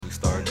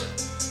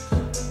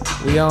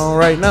We on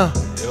right now.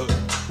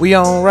 We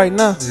on right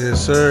now.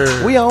 Yes, sir.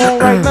 We on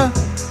right now.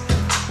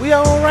 We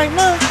on right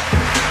now.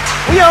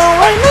 We on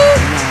right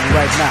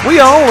now. We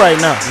on right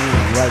now.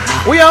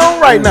 We on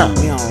right now.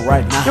 We on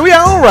right now. We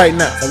on right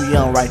now. So we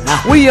on right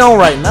now. We on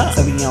right now.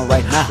 So we on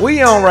right now.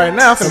 We on right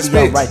now. Finna So we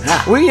spit. on right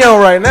now. We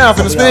on right now. Finna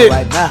So we on spit.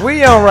 right now.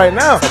 We on right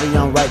now. So we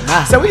on right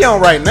now. So we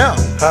on right now.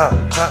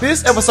 Huh?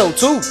 This episode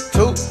 2.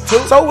 Two.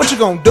 So what you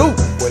gonna do?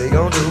 What they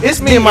gonna do?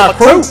 It's me and my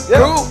crew.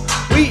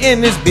 We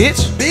in this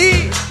bitch.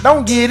 Big.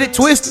 Don't get it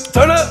twisted.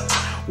 Turn up.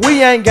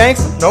 We ain't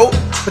gangster, Nope.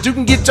 but you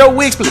can get your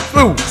wig split.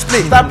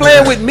 Split. Stop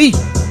playing with me.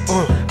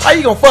 Why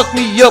you gonna fuck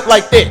me up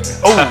like that?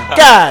 Oh,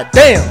 god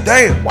damn.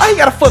 Damn. Why you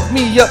gotta fuck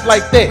me up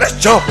like that? Let's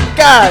jump.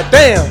 God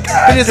damn.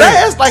 God And his damn.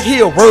 ass like he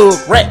a rug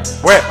rat.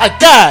 Rat. Like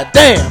god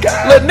damn.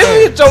 God Little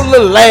nigga, get your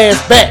little ass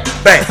back.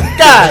 Back.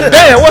 God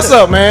damn. What's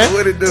up, man?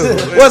 What it do?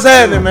 What's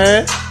happening,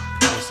 man?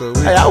 So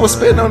Hey, I was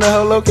spitting on that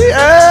whole low key.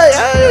 Hey,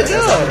 That's yo.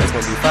 gonna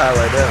be fire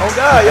right there. Oh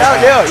God,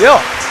 yo.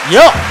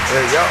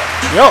 Hey, y'all.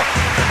 Yo,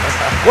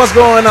 what's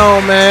going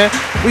on, man?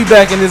 We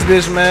back in this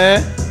bitch,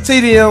 man.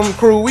 TDM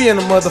crew, we in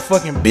the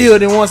motherfucking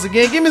building once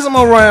again. Give me some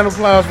more round of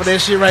applause for that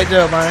shit right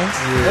there, man.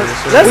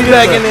 We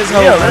back in this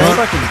hole, man.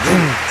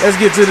 Let's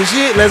get to the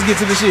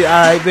shit. All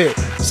right, bet.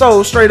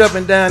 So, straight up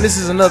and down, this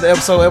is another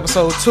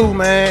episode 2,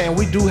 man. And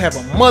we do have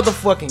a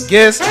motherfucking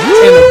guest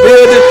in the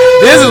building.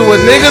 This is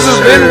what niggas has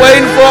been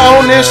waiting for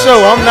on this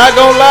show. I'm not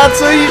gonna lie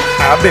to you.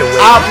 I've been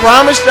waiting. I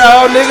promised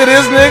y'all, nigga,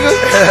 this nigga.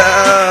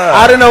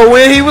 I didn't know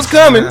when he was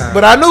coming,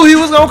 but I knew he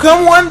was gonna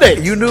come one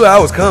day. You knew I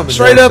was coming.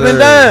 Straight though, up and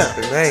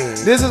sir. down.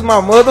 Man. This is my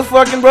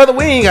motherfucking brother.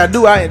 We ain't gotta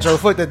do our intro.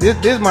 Fuck that. This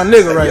is my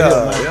nigga right here,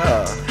 man.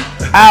 Yeah.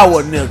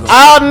 Our nigga.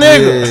 Our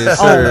nigga. Yes,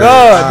 Oh sir.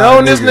 God,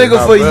 known this nigga, nigga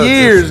our for brother.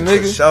 years, For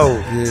nigga. sure.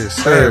 Yes,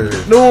 sir.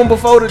 Knew him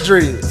before the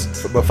dreads.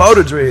 Before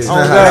the dread. Oh,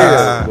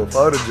 God.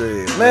 Before the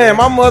dread. Man,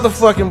 my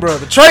motherfucking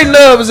brother. Trey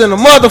Love is in the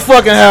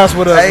motherfucking house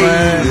with us, Hey,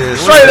 man. yes,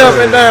 Straight sir. up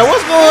and down.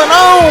 What's going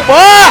on,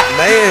 boy?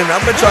 Man,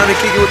 I've been trying to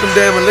kick it with them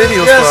damn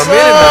millennials Yes, for a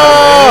minute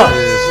now, man.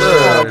 sir. Yes,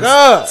 Oh sir.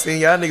 God. Seen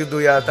y'all niggas do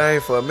y'all thing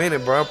for a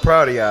minute, bro. I'm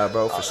proud of y'all,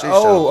 bro, for shit.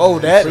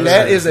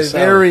 That is a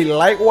very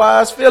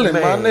likewise feeling,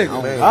 my Man,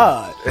 nigga. man.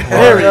 God.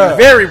 God.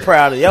 Very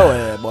proud of your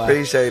ass, boy.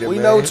 Appreciate it, We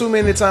man. know too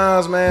many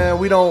times, man.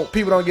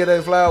 People don't get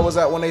their flowers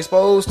out when they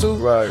supposed to.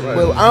 Right.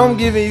 But I'm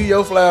giving you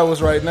your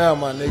flowers right now,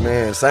 my nigga.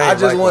 Man, same. I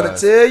just want to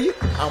likewise. tell you,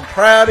 I'm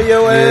proud of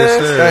your Yes, ass.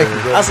 sir. Thank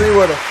you, bro. I see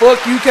where the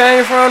fuck you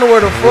came from and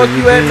where the fuck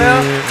you at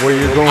now. Where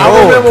you going?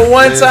 I remember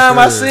one Yes, time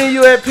I sir. seen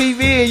you at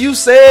PV and you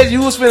said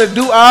you was finna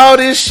do all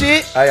this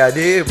shit. Hey, I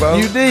did, bro.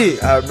 You did.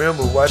 I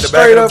remember watching the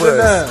Straight back up of the and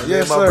bus. down. Me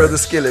Yes, and my sir. brother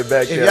Skillet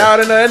back If there. y'all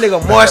didn't know, that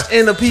nigga marched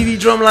in the PV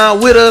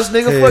drumline with us,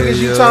 nigga. Fuck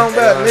is you yeah. talking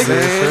about, You know what I'm nigga?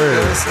 saying? You know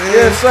what I'm saying?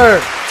 Yes,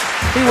 sir.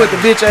 He went to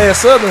bitch ass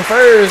Southern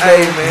first.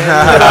 Hey, though. man. You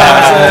know what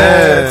I'm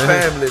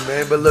saying? Family,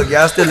 man. But look,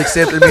 y'all still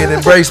accepted me and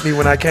embraced me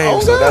when I came, Oh,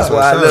 so that's God.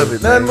 why I love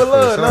it, Nothing man. but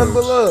love, nothing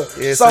but love.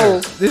 Yes,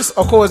 So sir. this,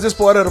 of course, this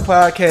part of the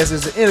podcast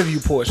is the interview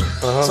portion.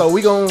 Uh-huh. So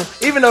we gon'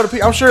 even though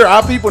I'm sure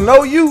our people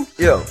know you.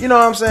 Yeah. You know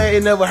what I'm saying?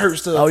 It never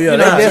hurts to. Oh, yeah, you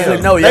they know how definitely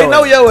it know is. your They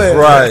know ass. your ass.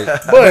 Right.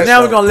 But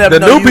Now we're gonna let The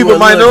them know new you people a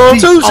might little know him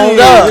deep. too. on shit.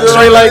 God, You know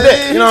straight what like I that.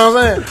 mean? You know what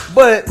I'm saying?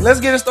 But let's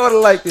get it started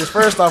like this.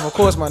 First off, of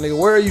course, my nigga,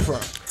 where are you from?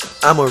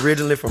 I'm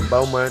originally from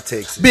Beaumont,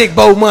 Texas. Big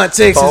Beaumont,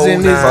 Texas,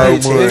 in this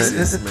Beaumont, bitch.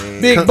 Texas,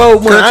 man. Big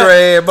Beaumont. Country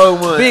ass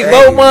Beaumont. Big Hey,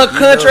 Beaumont, you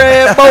country know.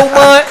 ass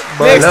Beaumont,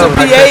 next to love my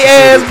PA country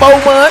ass city.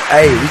 Beaumont.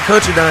 Hey, we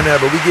country down there,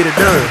 but we get it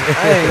done.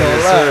 I ain't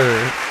gonna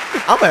lie.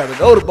 I'm gonna have to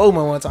go to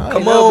Beaumont one time. I ain't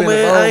Come never on, been to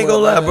man. I ain't gonna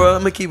Beaumont, lie, man. bro.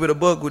 I'm gonna keep it a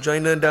buck with you.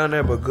 Ain't nothing down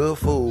there but good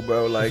food,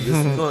 bro. Like, it's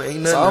ain't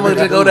nothing. So I'm gonna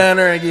to just go do. down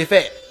there and get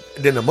fat.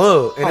 Then the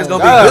mug, and it's Oh,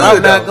 gonna God, be good.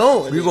 I'm not though.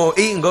 going. We gonna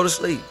eat and go to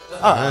sleep. Oh,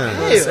 You know what I'm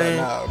hell saying?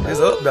 no, bro. It's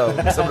up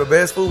though. Some of the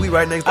best food. We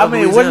right next to I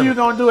mean, what are Louisiana. you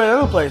gonna do at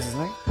other places,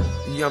 nigga?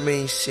 You know what I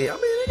mean? Shit. I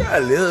mean, they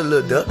got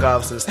little duck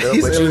offs and stuff, He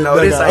but said you know,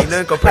 little this duck ain't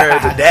nothing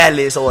compared to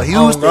Dallas or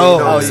Houston. no. You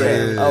know what Oh, I'm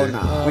saying? Oh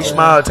no. We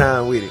small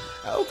time with it.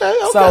 Okay.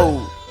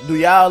 So, do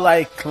y'all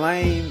like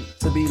claim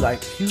to be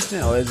like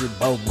Houston or is it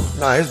Beaumont?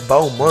 Nah, it's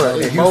Beaumont.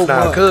 It's And Houston our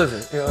Beaumont.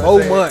 cousin. You know what I'm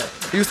saying? Beaumont.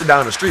 Houston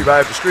down the street, right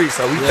up the street,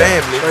 so we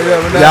family. Straight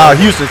up and down. Y'all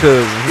Houston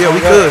cousins. Yeah,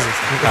 we God. cousins.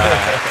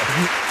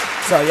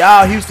 So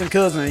y'all Houston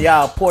cousins and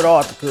y'all Port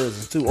Arthur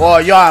cousins too, or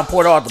y'all and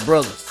Port Arthur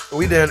brothers.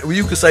 We done.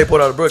 You could say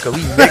Port Arthur, because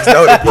we next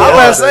door to Port I'm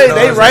about to say you know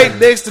they what I'm right saying?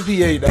 next to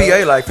PA.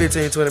 Though. PA like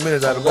 15, 20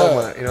 minutes out of God.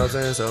 Beaumont. You know what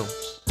I'm saying? So,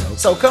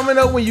 So coming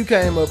up when you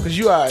came up, cause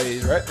you our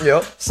age, right?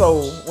 yep.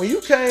 So when you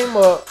came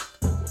up,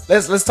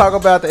 let's talk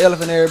about the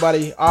elephant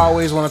everybody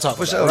always want to talk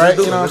For about, sure. right? Let's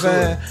do You know it. what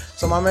I'm saying?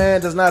 So my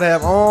man does not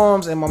have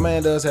arms, and my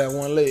man does have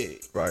one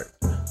leg, Right.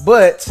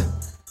 but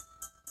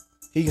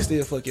he can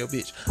still fuck your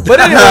bitch. But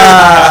anyway,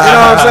 you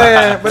know what I'm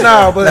saying? But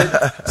no,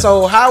 but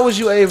so how was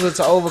you able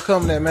to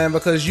overcome that, man?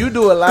 Because you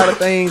do a lot of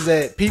things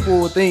that people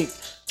would think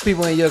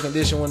people in your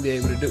condition wouldn't be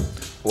able to do.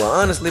 Well,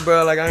 honestly,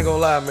 bro, like I ain't gonna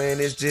lie, man.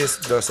 It's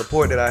just the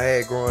support that I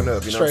had growing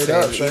up. You know Straight what I'm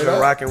up, saying? straight Even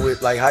up. rocking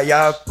with like how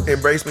y'all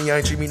embrace me, y'all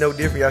ain't treat me no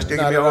different. Y'all still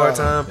give Not me a at hard all.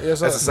 time.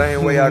 Yes, That's sir. the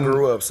same way I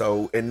grew up.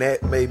 So, and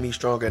that made me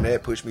stronger, and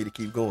that pushed me to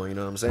keep going. You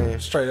know what I'm saying?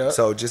 Straight up.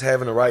 So, just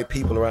having the right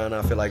people around,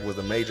 I feel like was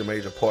a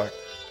major part.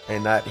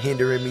 and not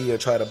hindering me or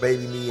try to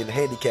baby me and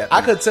handicap me.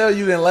 I could tell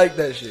you didn't like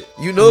that shit.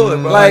 You know it,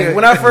 bro. Like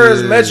when I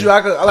first met you,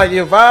 I could like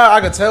your vibe.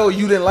 I could tell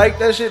you didn't like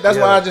that shit. That's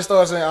why I just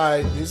started saying, "All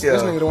right, this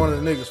nigga the one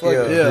of the niggas." Fuck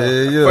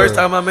it. Yeah. First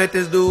time I met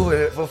this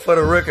dude, for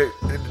the record,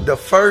 the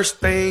first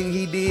thing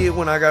he did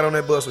when I got on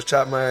that bus was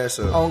chop my ass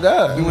up. Oh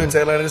God, We went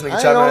to Atlanta. This I nigga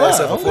ain't chopped my gonna ass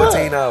lie. up for Oh,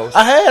 14 God. hours.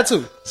 I had to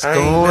I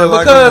ain't never,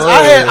 because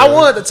I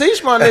wanted to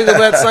teach my nigga,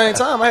 but at the same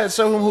time, I had to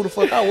show him who the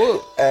fuck I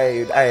was.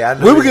 Hey, I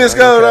know We were this,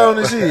 getting I scolded ain't on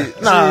this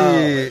shit. Nah.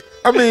 Shit.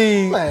 I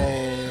mean,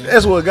 Man,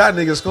 that's what got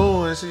niggas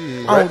scoring.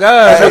 Shit. oh God,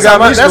 That's what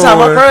got me that's how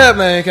my scoring. crab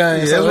name came.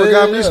 Yeah, so that's what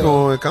got me yeah.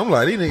 scoring. I'm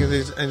like, these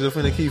niggas ain't just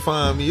finna keep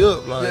finding me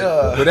up,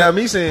 like, without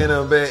me saying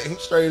nothing back.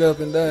 Straight up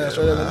and down,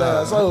 straight up and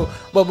down. So,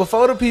 but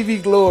before the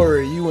PV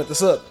Glory, you went to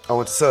Southern. I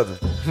went to Southern.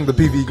 The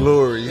PV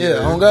Glory. Yeah,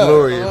 on God.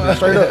 Glory.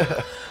 Straight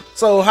up.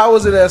 So how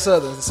was it at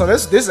Southern? So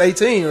this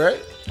 18, right?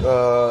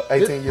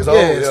 18 years Yeah,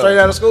 old. straight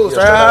out of school,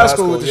 straight out of high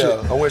school with the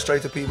shit. I went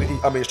straight to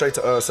PV. I mean, straight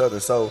to Southern.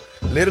 So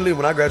literally,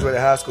 when I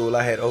graduated high school,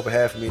 I had over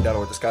 $500,000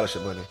 worth of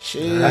scholarship money.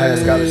 Shit. I had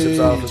scholarships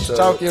offered.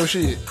 Talk your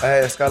shit. I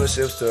had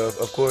scholarships to,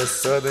 of course,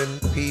 Southern,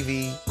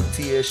 PV,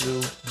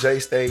 TSU, J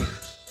State,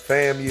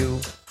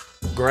 FAMU,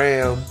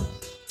 Graham.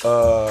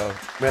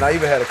 Man, I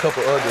even had a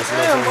couple others. You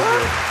know what I'm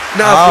saying?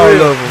 Nah, All for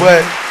real. of them.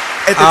 But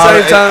at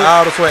the same time,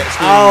 all the swag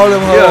schools. All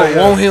them hoes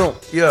Yeah. want him.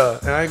 yeah,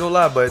 and I ain't gonna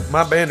lie, but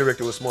my band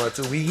director was smart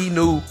too. He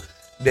knew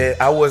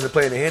that I wasn't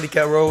playing the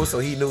handicap role, so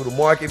he knew to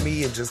market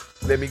me and just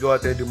let me go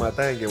out there and do my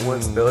thing. And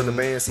once the other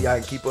bands see I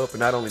can keep up, and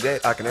not only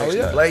that, I can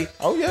actually play.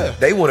 Oh yeah.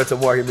 They wanted to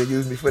market me,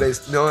 use me for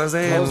this. You know what I'm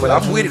saying? Most But I'm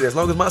definitely. with it. As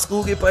long as my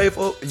school get paid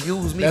for,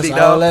 use me, That's big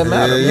all dog. that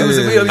matter. Yeah, bro.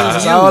 Using me, I'm using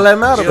That's you. all that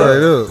matter,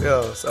 bro. Straight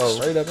up. Yeah, so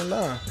Straight up and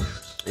down.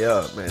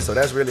 yeah, man. So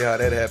that's really how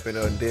that happened.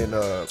 And then,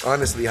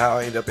 honestly, how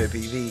I ended up at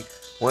PV.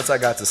 Once I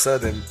got to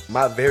Southern,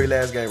 my very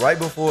last game, right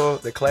before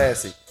the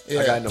Classic,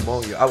 I got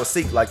pneumonia. I was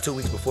sick like 2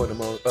 weeks before the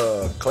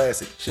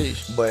Classic.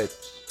 Sheesh. But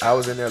I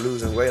was in there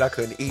losing weight. I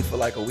couldn't eat for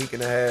like a week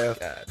and a half,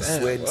 damn,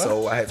 sweating. what?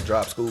 So I had to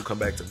drop school, come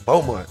back to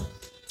Beaumont.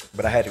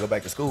 But I had to go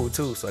back to school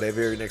too. So that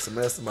very next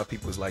semester, my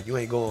people was like, "You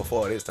ain't going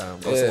far this time.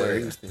 Go somewhere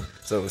in Houston."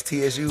 So it was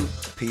TSU,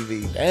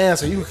 PV. Damn,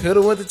 so you could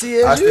have went to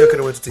TSU. I still could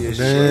have went to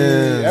TSU.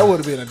 Damn. That would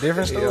have been a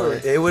different Yeah,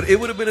 story. it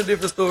would have been a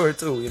different story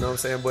too. You know what I'm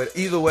saying? But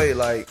either way,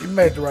 like You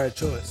made the right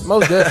choice.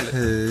 Most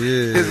definitely.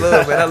 Yeah. it's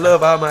love, man. I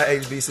love all my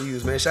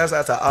HBCUs, man. Shouts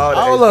out to all the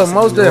All of them,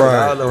 most HBCUs. definitely.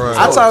 All of them. Right.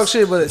 I talk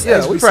shit, but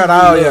yeah, we proud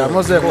of all. Yeah,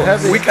 most definitely.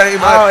 Happy We came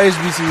all out-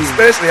 HBCUs.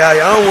 Especially how I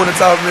don't want to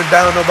talk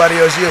down nobody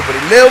else here, but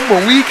 11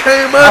 when we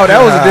came out, Oh,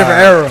 that was a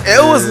different era.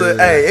 it was the hey.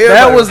 That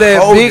everybody was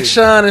that holding. Big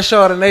Sean and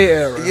Chardonnay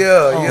era.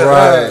 Yeah, yeah,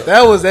 Right.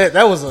 That was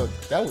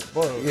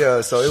bro.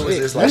 yeah. So it was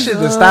just That like shit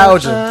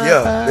nostalgia.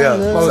 yeah.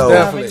 Most So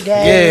definitely.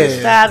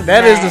 Yeah.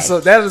 That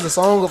is the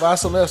song of our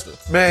semester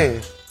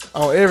man,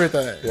 on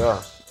everything.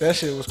 yeah. That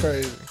shit was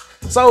crazy.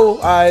 So,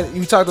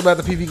 you talked about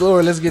the PV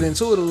Glory. Let's get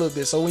into it a little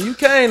bit. So, when you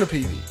came to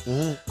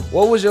PV,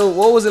 what was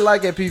it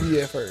like at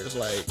PV at first?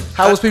 Like,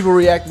 how was people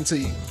reacting to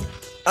you?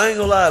 I ain't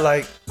gonna lie,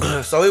 like,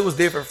 so it was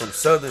different from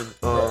Southern,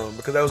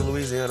 because that was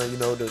Louisiana, you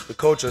know, the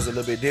culture is a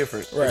little bit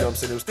different. You know what I'm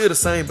saying? It was still the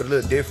same, but a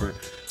little different.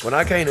 When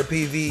I came to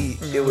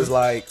PV, it was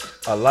like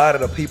a lot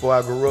of the people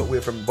I grew up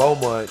with from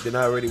Beaumont, then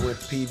I already went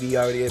to PV,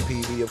 already at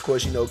PV. Of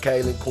course, you know,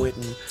 Kaylin,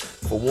 Quentin,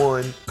 for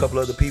one, a couple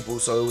other people.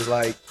 So it was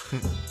like,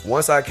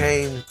 once I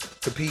came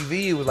to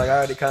PV, it was like I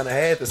already kind of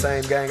had the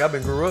same gang I've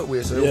been grew up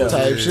with. So it was,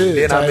 Type shit.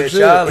 then I type met shit.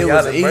 y'all, and It y'all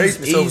was embraced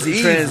me. So it was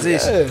easy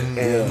transition.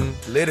 Yeah.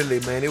 And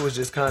literally, man, it was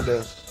just kind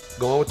of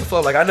going with the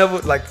flow. Like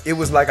it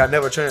was like I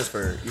never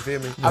transferred. You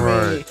feel me? I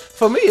mean,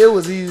 for me, it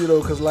was easy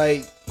though, cause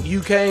like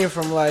you came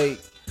from like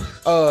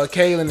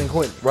Kaylin and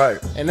Quentin, Right.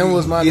 and them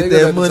was my Get niggas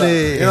that at the money.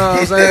 time. You know what I'm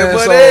Get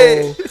that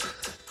saying?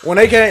 So when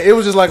they came, it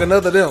was just like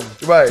another them.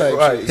 Right, type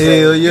right.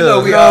 shit. Hell You know,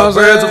 we You know all what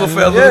I'm birds of a saying?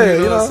 feather. Yeah,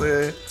 you you know what know.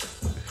 I'm saying?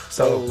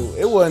 So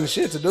it wasn't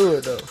shit to do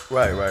it though.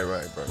 Right,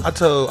 bro. I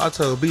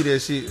told B that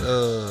shit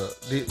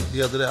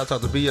the other day. I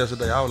talked to B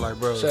yesterday. I was like,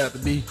 bro, Shout out to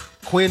B.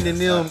 Quentin and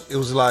them, it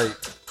was like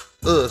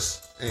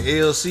us and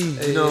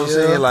LC. You know what I'm Yeah.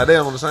 saying? Like they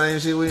on the same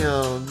shit. We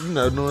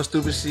doing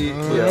stupid shit.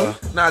 but Yeah.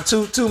 not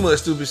too much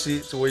stupid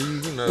shit to where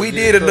you know. We get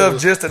did in enough trouble.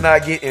 just to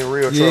not get in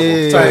real trouble.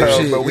 Yeah. Type But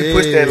shit, we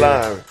pushed that yeah.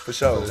 line for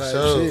sure. For Type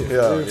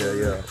sure. shit.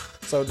 Yeah.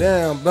 So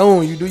damn,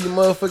 boom, you do your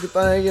motherfucking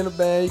thing in the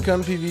band. You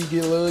come to PV,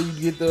 get love.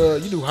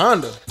 You do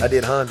Honda. I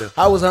did Honda.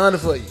 How was Honda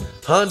for you?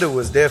 Honda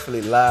was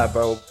definitely live,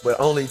 bro. But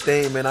only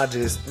thing, man,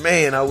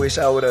 I wish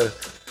I would have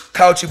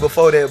caught you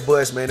before that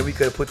bus, man, and we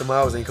could have put them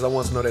hours in because I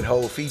want to know that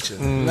whole feature.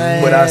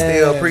 Man. But I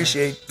still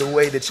appreciate the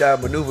way that y'all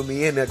maneuvered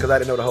me in there because I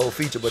didn't know the whole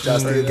feature, but y'all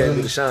still gave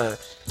me the shine.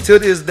 To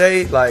this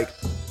day, like,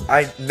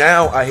 I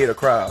hear the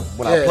crowd.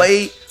 When I Yeah.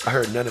 played, I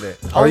heard none of that.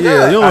 Oh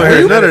yeah, you I don't heard hear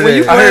you- none of when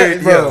you that. I played,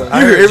 heard, bro. yeah, You I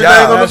hear heard everything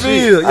y'all. on the That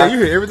shit. field. Yeah, you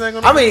hear everything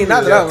on the I field. mean,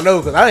 not that I don't know,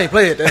 because I ain't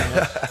played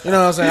that. You know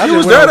what I'm saying? I You just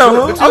was went there on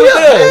though, trip. huh? Oh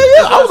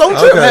yeah. I was on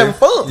trip Okay. having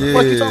fun. Yeah.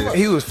 What you talking about?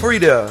 He was free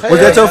there. Was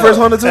that your first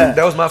Honda too?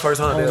 That was my first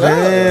Honda.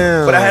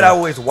 Damn. But I had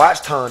always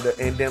watched Honda,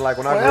 and then like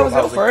when I Well, grew that up,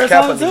 I was was your a first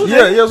Catholic. Honda, too?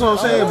 Yeah, that's what I'm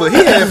saying. But he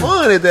had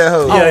fun at that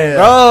hoe. Yeah, yeah.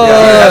 God. Yeah,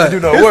 he had to do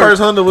no His work.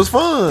 first Honda was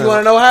fun. You want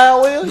to know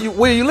how, Will?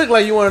 You look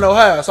like you want to know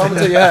how, so I'm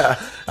going to tell you how.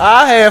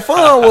 I had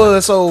fun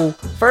was so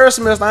first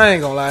semester. I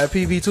ain't gonna lie,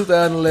 PV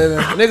 2011.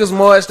 Niggas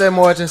marched that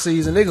marching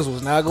season. Niggas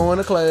was not going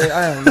to class.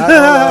 I am not gonna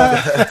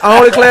lie.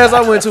 Only class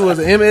I went to was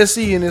the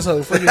MSC in this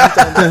whole.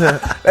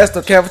 That's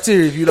the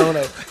cafeteria if you don't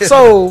know.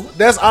 So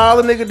that's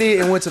all the nigga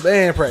did and went to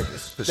band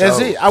practice. That's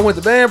it. I went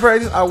to band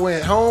practice. I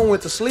went home,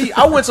 went to sleep.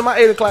 I went to my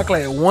 8 o'clock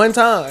class one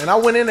time, and I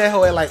went in that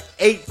hoe at like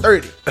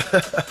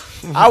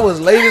 8:30. I was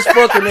late as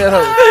fuck in that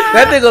hoe.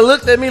 That nigga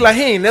looked at me like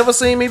he ain't never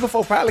seen me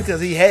before, probably because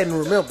he hadn't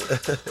remembered.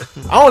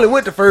 I only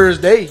went the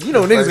first day. You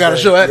know, niggas got to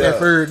show out that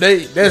first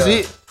day. That's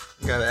it.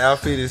 Got an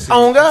outfit and shit.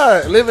 On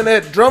God, living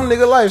that drum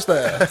nigga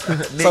lifestyle.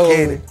 So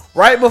Candy.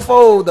 right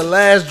before the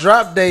last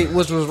drop date,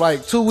 which was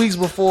like 2 weeks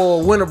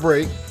before winter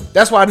break,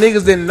 that's why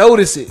niggas didn't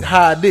notice it,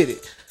 how I did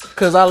it.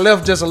 Because I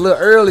left just a little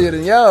earlier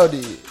than y'all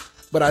did.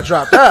 But I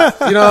dropped out.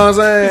 You know what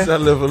I'm saying? I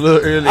left a little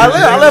early. I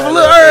left a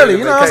little early.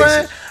 You know what I'm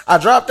saying? I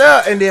dropped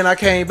out and then I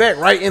came back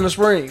right in the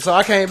spring. So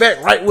I came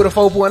back right with a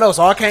 4.0.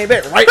 So I came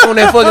back right on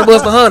that fucking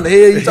Buster Honda. Hell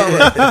you talking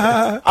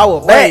about? I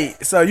was back.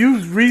 Wait, so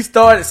you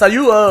restarted? So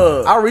you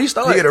I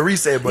restarted. You get a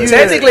reset button.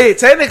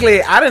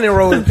 Technically, I didn't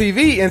enroll in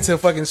PV until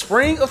fucking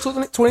spring of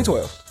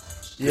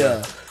 2012.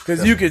 Yeah.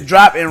 Because you could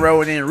drop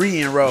enroll and then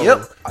re-enroll.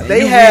 Yep. And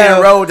They you have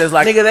re-enrolled as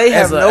like nigga. They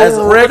have what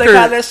no they record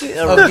call that shit?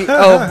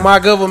 of my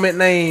government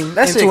name.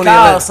 That in shit 2011.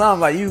 called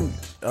something like you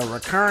a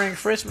recurring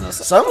freshman or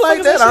something. Something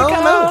like that. I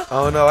don't know.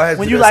 I don't know. I had to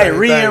When do you that like same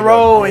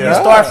re-enroll thing, and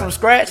you start from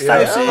scratch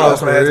type shit. Oh,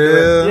 so I had to do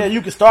it. Yeah,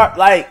 you can start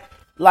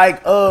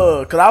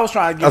cause I was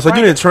trying to get So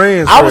you didn't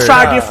transfer. I was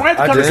trying to get Frank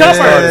to come to just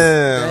Commerce.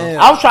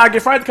 Damn. I was trying to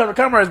get Frank to come to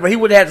Commerce, but he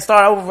would have had to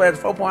start over at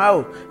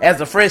 4.0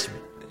 as a freshman.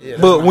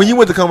 But when you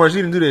went to commerce,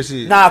 you didn't do that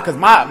shit. Nah, cause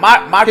my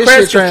His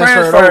credits shit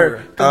transferred transferred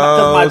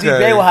because Oh, my okay.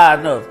 GPA was high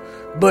enough.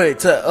 But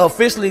to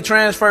officially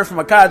transfer from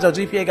a college, your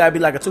GPA gotta be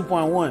like a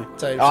 2.1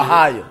 Type or shit.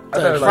 higher.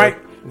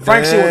 Type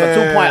Frank shit was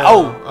a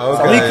 2.0,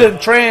 so he Okay.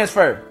 couldn't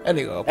transfer. That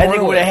nigga. That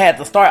nigga would have had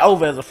to start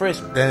over as a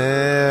freshman.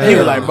 Damn. He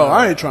was like, bro,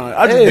 I ain't trying.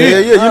 I just Yeah,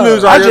 did. Yeah, you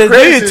lose all I your just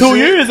credits did and 2 shit.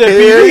 years at Hell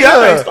PV. yeah.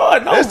 I ain't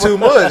starting over. That's too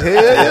much.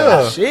 Hell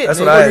yeah. Shit. That's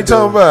nigga. what I What had you to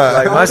talking do. about?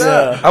 Like my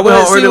Yeah. I went But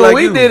on see, early when like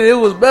we you. did it, it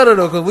was better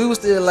though, because we was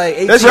still like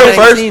 18, That's your first.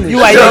 19 and You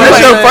shit. ain't- That's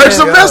you your ain't- first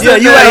semester.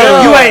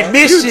 Yeah, you ain't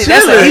missed shit.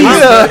 That's chilling. easy.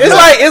 Yeah,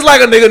 it's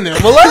like a nigga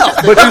never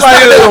left. But it's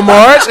like a nigga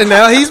March, and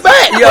now he's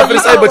back. Yeah, I'm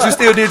gonna say, but you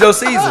still did your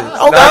season.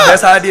 Oh, God.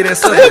 That's how I did that.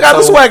 Still got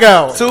the swag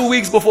out. 2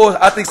 weeks before,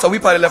 I think so. We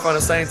probably left on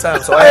the same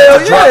time, so I Hell had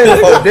to drop yeah.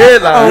 before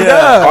deadline, Oh,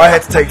 God. or I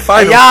had to take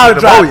finals. Y'all in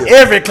dropped Nagoya.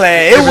 every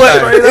class. It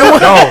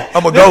was. No,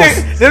 I'm a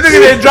ghost. Them niggas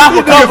didn't drop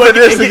a couple. for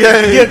this Get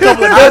game. a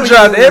couple of I W's.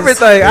 dropped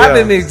everything. I Yeah.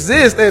 didn't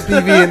exist at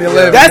PV in the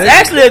 11. That's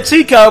actually a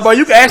cheat code, bro.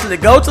 You can actually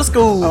go to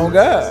school Oh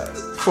God.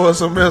 For a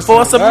semester.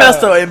 for a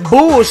semester and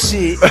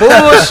bullshit.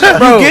 Bullshit,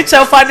 bro. You get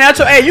your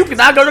financial aid, you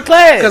cannot go to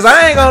class. Cause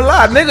I ain't gonna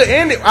lie, nigga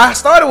ended. I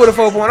started with a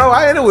 4.0.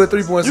 I ended with a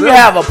 3.7. You can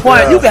have a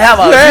point. You can have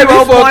a You had me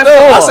fucked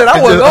up. I said 0.4.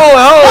 I was going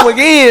home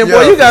again, boy.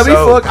 Yeah, You got for me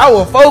sure. fucked. I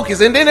was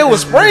focused, and then it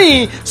was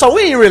spring, so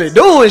we ain't really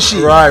doing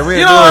shit. Right, we ain't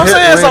You know what I'm doing-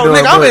 saying? we So ain't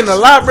doing nigga, I'm in much.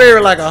 the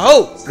library like a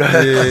hoe. Yeah.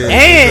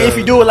 And if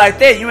you do it like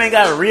that, you ain't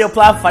got to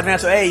reapply for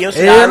financial aid. Your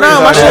shit Yeah, already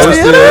nah, my is shit on. Oh,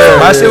 still it's there.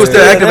 My shit was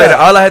still Yeah, activated.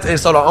 yeah. All I had to, and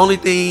so the only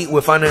thing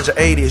with financial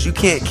aid is you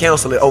can't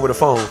cancel it over the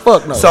phone.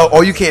 Fuck no. So,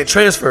 or you can't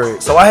transfer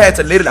it. So I had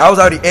to literally, I was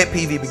already at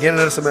PV beginning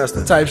of the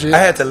semester. Type shit. I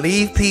had to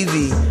leave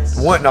PV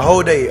the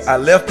whole day. I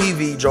left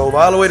PV, drove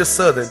all the way to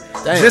Southern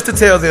Damn. just to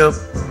tell them,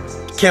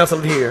 cancel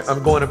it here.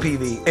 I'm going to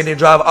PV, and then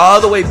drive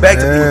all the way back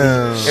to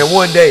Damn. PV in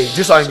one day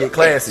just so I can get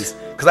classes.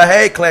 Cause I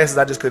had classes,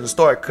 I just couldn't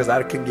start because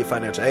I couldn't get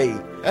financial aid.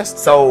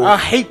 So I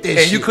hate that and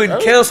shit. you couldn't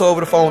bro. cancel over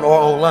the phone or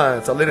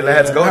online. So literally, I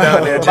had to go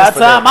down there. By Just the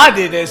for time that. I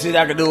did that shit,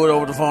 I could do it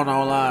over the phone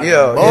online.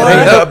 Yeah, Boy,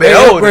 yeah, they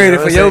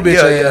upgraded for your bitch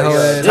ass, hoe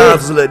ass.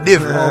 Times was a little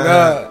different. Oh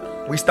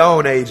God. We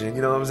stone aging,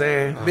 you know what I'm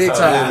saying? Big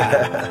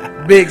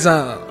time. Big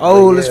time.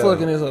 Old as Yeah.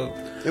 fucking this hoe.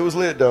 It was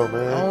lit though,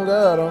 man. Oh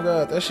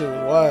God. That shit was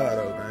wild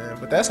though, man.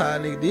 But that's how a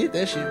nigga did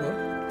that shit,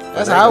 bro.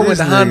 That's how I went this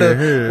to nigga Honda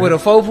here. with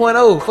a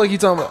 4.0. Fuck you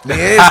talking about?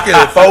 Nigga, it's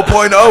getting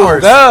 4.0.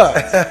 God,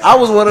 I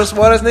was one of the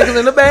smartest niggas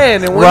in the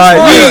band. And Right,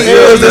 You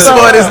was the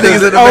smartest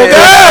niggas in the Oh band.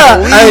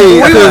 God, Hey,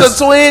 we was cause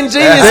the twin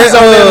geniuses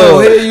on that hoe.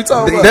 Here you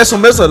talking about? That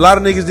semester, a lot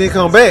of niggas didn't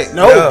come back.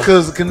 No.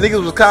 Because niggas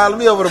was calling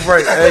me over the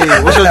break. Hey,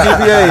 what's your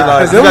GPA?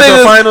 Like, you Them got your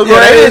niggas- final yeah,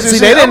 they grades? didn't, see,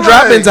 they didn't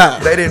drop in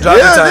time. They didn't drop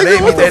Yeah, in time. They nigga,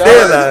 beat what that the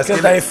deadline.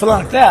 Because they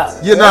flunked out.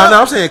 Yeah, no,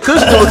 I'm saying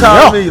Kushner was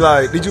calling me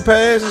like, did you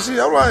pass and shit?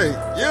 I'm like,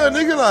 yeah,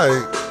 nigga,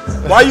 like,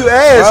 why you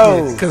asking?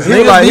 Bro, 'cause he was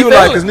niggas like, be cause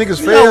failing. niggas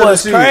You know failed and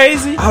what's shit.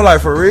 crazy? I was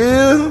like, for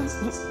real?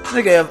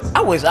 Nigga,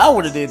 I wish I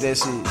would have did that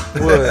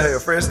shit. Hey, a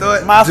friend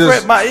start. My Just-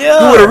 friend, my You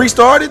would have yeah.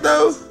 restarted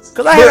though?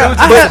 Cause I had,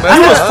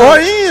 You was far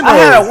in I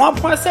had a though.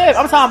 1.7.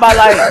 I'm talking about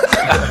like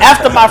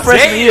after my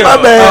freshman year.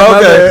 My bad. Oh, my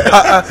Okay. I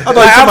thought you Like,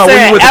 were talking I'm about when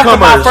you saying went to after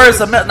my commerce. first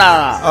semester.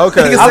 Nah.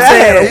 Okay. Nigga I'm said I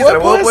had saying, a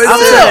 1.7.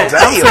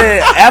 I'm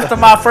saying after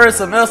my first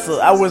semester,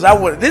 I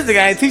would. This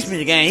nigga ain't teach me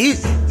the game.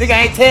 Nigga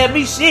ain't tell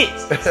me shit.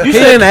 He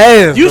didn't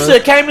ask. You bro.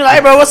 should came in like,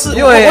 hey, bro, what's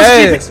You ain't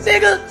what's asked.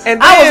 nigga?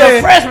 And I was then-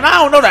 a freshman. I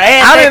don't know the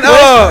ass. I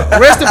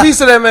didn't. Rest in peace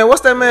to that man.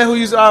 What's that man who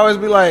used to always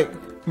be like,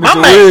 Mr.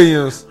 man.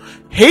 Williams.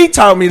 He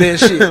taught me that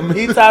shit.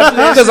 He taught you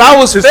that Because shit. I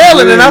was It's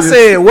failing and I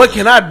hilarious. said, what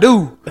can I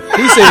do?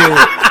 He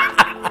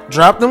said,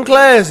 drop them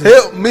classes.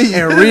 Help me.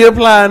 And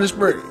reapply in the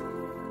spring.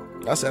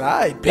 I said, all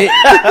right, bet.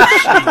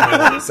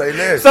 Say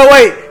less. So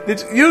wait,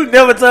 you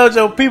never told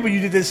your people you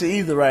did this shit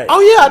either, right? Oh,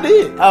 yeah, I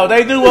did. Oh,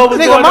 they knew what was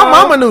Nigga, going my on?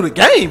 mama knew the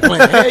game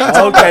plan. Hey,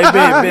 Okay,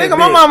 bet, nigga,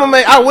 my mama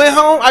made. I went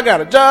home. I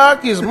got a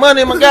job. Get some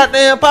money in my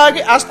goddamn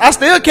pocket. I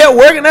still kept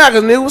working out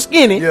because nigga was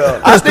skinny. Yeah.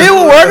 I still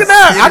was working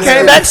out. I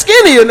came back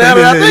skinnier now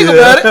that I think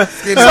about it.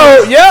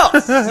 So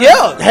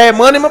yeah, had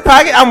money in my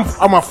pocket.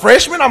 I'm a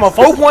freshman. I'm a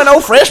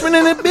 4.0 freshman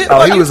in this bitch.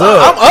 Oh, he was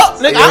up. I'm up,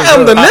 nigga. I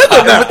am the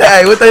nigga now.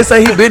 Hey, what they say?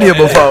 He been here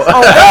before.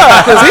 Oh God,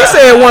 because he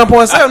said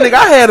 1.7, nigga.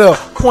 I had a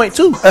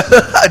 0.2.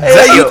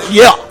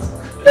 Yeah.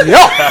 He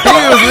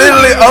was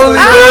literally only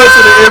going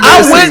to the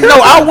MSC.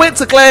 I went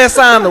to class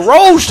sign the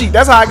roll sheet.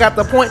 That's how I got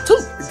the 0.2.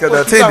 Because of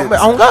What you talking attendance.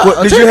 about? On God, What,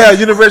 did you attendance. have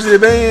university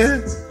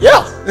band?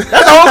 Yeah, that's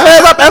the whole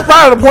class up. That's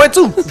probably the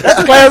 0.2. That's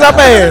the class I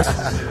passed.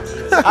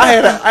 I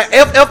had a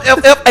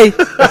F-F-F-F-A.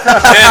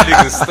 That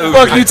nigga stupid.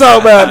 Fuck you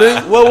talking about,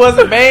 dude? What was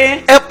it,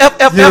 man?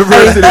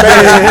 University F-F-F-F-A.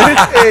 band.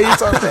 Yeah, you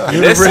talking about?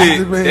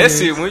 That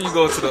shit, when you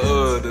go to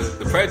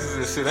the practice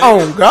and shit.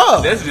 Oh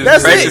God, That's just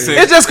that's it. practicing.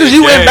 It's just because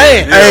you in Yeah,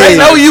 band. yeah. They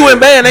know you in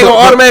band. They gonna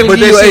automatically But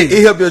give that you shit, A.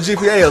 it helped your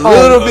GPA a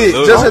little bit,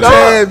 little just a bit.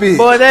 tad bit.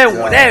 Boy, that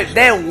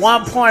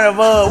 1 point of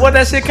what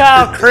that shit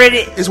called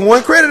credit. It's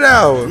 1 credit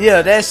hour.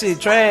 Yeah, that shit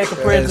trash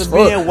compared As to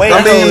fuck. being way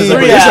I mean, over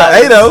 3 it's hours.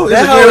 an A though. It's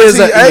That a hoe is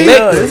guaranteed a A.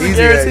 Yeah, it's a Easy,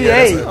 guarantee yeah,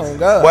 A. Oh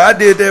God. Well, I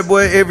did that,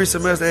 boy, every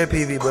semester at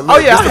PV. But look, Oh,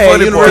 yeah, this I the had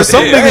funny part.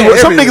 Some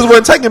Yeah. niggas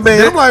wasn't taking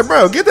band. I'm like,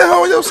 bro, get that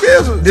hoe on your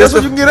schedule just so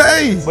you can get an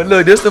A. But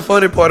look, this the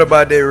funny part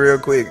about that real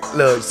quick.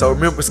 Look, so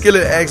remember,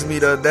 Skillet asked me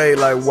the other day,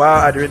 like,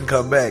 why I didn't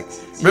come back.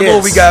 Remember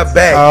when we got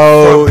back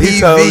Oh, from he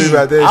told me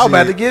about PV? that. I was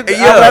about to shit. get.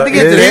 Yeah, I was about to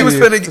get to he that. was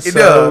finna,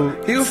 So-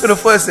 he was finna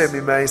fuss at me,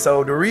 man.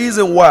 So the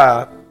reason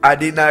why I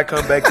did not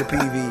come back to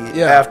PV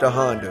Yeah. after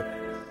Honda,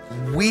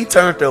 we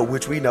turned up,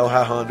 which we know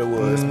how Honda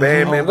was.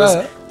 Band Oh, members,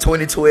 God.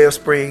 2012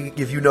 spring.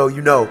 If you know,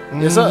 you know.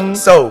 Yes, sir.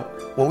 So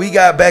when we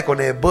got back on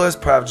that bus,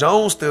 Prof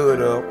Jones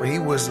stood up and he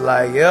was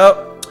like, "Yep,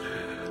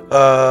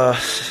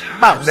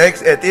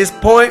 next at this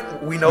point,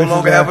 we no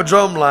longer have a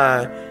drum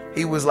line."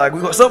 He was like,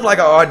 "We got something like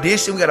an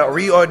audition. We got a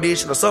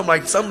re-audition or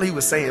something he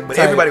was saying." But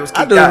everybody was I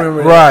kicked do out.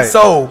 remember that. Right.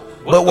 So,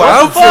 but where What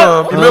I'm the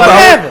fuck? from, What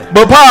happened?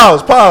 But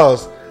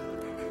pause.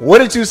 What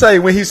did you say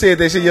when he said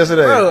that shit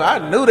yesterday? Bro, I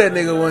knew that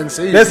nigga wasn't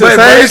serious. That's the But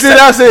same shit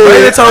I said.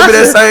 Brandon told me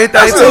that same I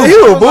thing said, too. he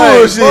was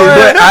bullshit.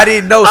 But I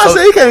didn't know. I So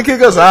said he can't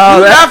kick us out.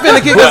 You not finna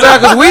kick us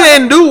out because we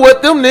didn't do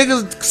what them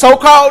niggas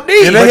so-called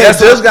did. And they had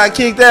just got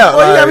kicked out.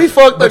 Well, you got me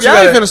fucked But up. you Y'all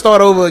ain't gotta finna start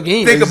over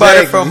again. think about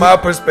it from my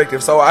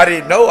perspective. So I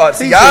didn't know.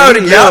 See, He y'all,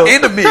 said he y'all know. in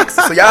the mix,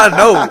 so y'all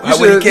know what he should-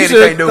 can you and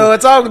should can't do.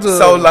 start talking to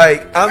So him.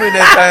 like, I'm in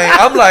that thing.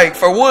 I'm like,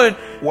 for one,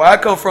 where I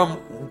come from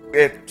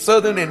at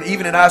Southern and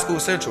even in high school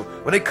Central,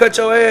 when they cut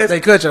your ass,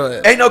 They cut your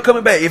ass. ain't no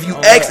coming back. If you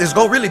ask, it's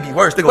gonna really be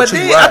worse. They gonna But treat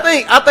then you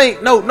right. I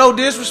think no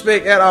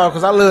disrespect at all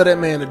because I love that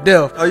man to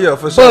death. Oh yeah,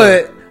 for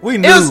sure. But we it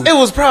knew.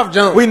 was Prof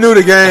Jones. We knew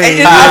the game.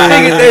 And I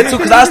figured that too,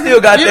 because I still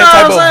got You that know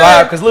type what of I'm vibe.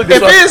 saying? Because look,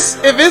 if it's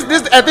it's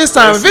this at this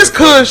time, if it's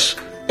Kush,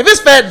 if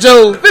it's Fat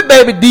Joe, if it's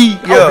Baby D,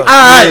 Yeah. all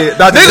right, Yeah,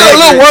 Dr. nigga a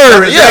little Zachary-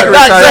 worried. Dr. Yeah, Zachary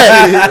Dr. type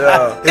Zachary. shit.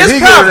 Yeah. If he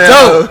It's go Prof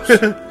down-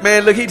 Joe. Man,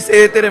 look, he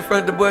said that in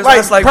front of the bus. I Like,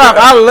 was like, Prof,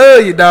 bro, I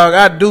love you, dog.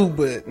 I do,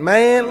 but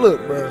man,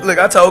 look, bro. look,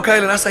 I told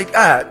Kaylin, I say,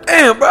 God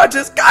damn, bro, I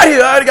just got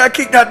here. I already got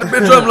kicked out the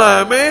drum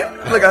line, man.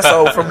 Look, I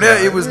saw from there,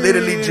 it was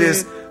literally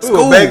just We were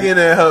school. back in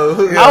that hoe.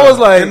 I was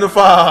like, in the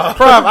fall.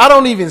 Prof, I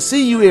don't even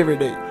see you every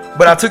day.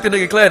 But I took the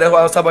nigga class. That's why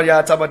I was talking about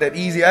y'all talking about that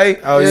easy A.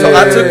 Oh, So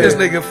yeah. I took this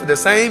nigga for the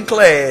same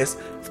class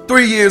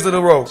 3 years in a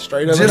row.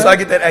 Straight up Just and like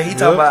down. get that. And he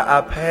talking Yep. about,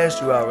 I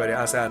passed you already.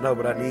 I said, I know,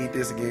 but I need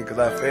this again because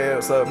I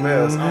failed something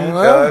else. You know Mhm.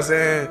 what I'm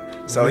saying?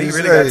 So he Yes,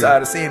 really got hey.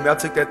 tired of seeing me. I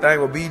took that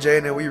thing with BJ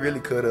and then we really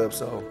cut up.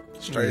 So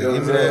Straight Yeah, up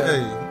and man, down.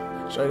 hey.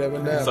 Straight up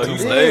and down. So you Yeah.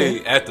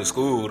 stayed after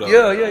school though.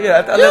 yeah.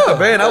 After I left the Yeah,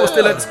 band, I was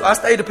still yeah. at the school. I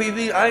stayed to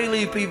PV. I ain't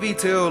leave PV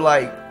till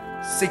like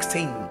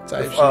 16.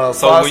 Type shit. So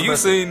fall when you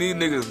semester. seen these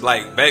niggas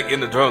like back in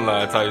the drum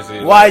line type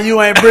shit, Why you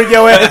ain't bring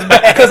your ass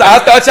back? Because I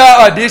thought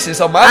y'all auditioned,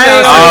 so my I ain't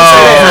job gonna even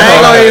say that. I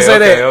ain't gonna even say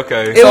okay, that.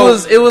 okay. It So-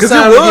 was it was 'Cause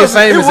time to get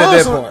famous at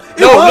that some, point. It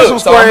No, was look, some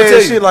so I'ma square tell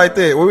ass you. shit like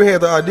that where we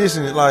had the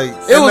audition. Like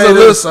It was a made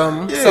little us-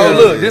 something. Yeah. So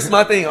look, this is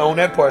my thing on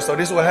that part. So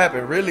this is what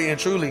happened, really and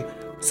truly.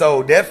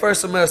 So that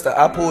first semester,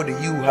 I pulled to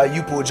you how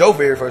you pulled your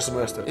very first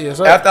semester. Yes,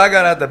 sir. After I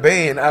got out the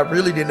band, I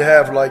really didn't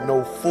have like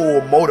no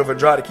full motive and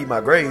drive to keep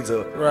my grades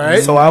up.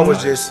 Right. So I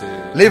was just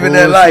living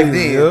that Bullshit, life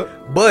then. yep.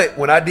 But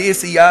when I did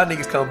see y'all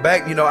niggas come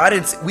back, you know, I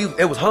didn't.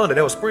 It was Honda.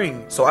 That was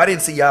spring. So I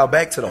didn't see y'all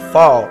back to the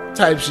fall.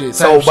 Type shit.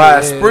 So type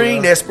by shit, spring,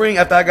 yeah. that spring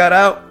after I got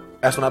out,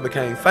 that's when I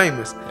became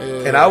famous.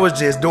 Yeah. And I was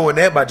just doing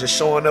that by just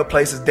showing up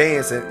places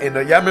dancing. And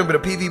y'all remember the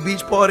PV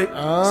Beach Party?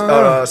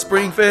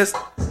 Spring Fest?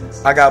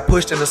 I got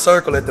pushed in a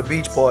circle at the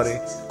beach party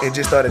and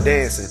just started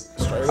dancing.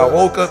 Straight I up.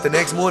 woke up the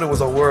next morning, was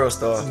on World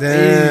Star.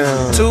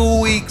 Damn. 3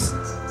 weeks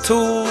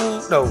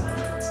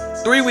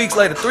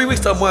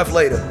to a month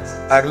later,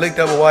 I linked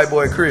up with white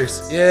boy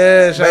Chris.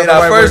 Yeah, shout Made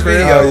out our to White first Boy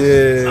Chris. video.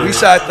 Oh, yeah. We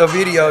shot the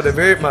video.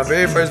 My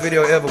very first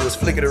video ever was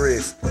Flick of the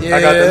Wrist. Yeah.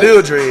 I got the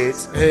little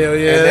dreads. Hell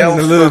yeah. And that The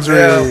was little from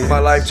there, dreads. my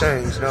life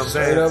changed. You know what I'm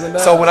Straight up and saying?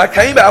 down. So when I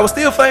came back, I was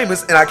still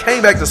famous, and I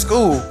came back to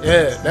school.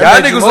 Yeah, that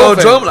Y'all made you niggas more on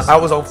drum. famous. I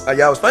was on.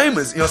 Y'all was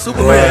famous. You know,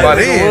 Superman by It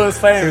then. was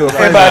famous.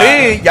 And by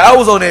then, y'all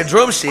was on that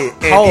drum shit.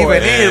 And Oh,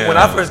 even then, yeah. when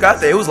I first got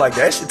there, it was like,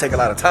 that shit take a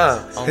lot of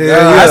time. Hell I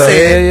yeah.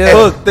 said, yeah.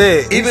 Fuck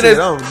that. He Even said,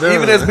 I'm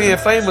done. as being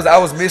famous, I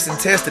was missing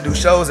tests to do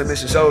shows and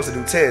missing shows to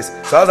do tests.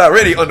 So I was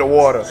already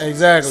underwater.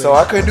 Exactly. So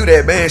I couldn't do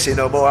that band shit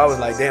no more. I was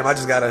like, damn, I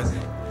just gotta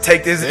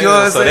take this. You know what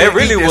I'm So saying? that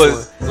really Eat this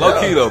was one.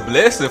 low key a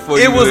blessing for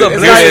It you. was to a do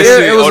blessing. that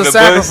shit It was on a the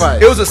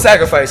sacrifice. It was a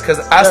sacrifice because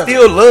I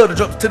still love the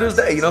drum to this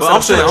day. You know what But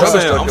I'm saying? I'm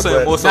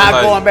saying more so Not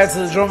like, going back to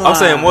the drum line. I'm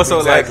saying more so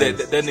Exactly.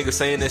 like that nigga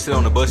saying that shit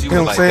on the bus. You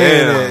Him was like,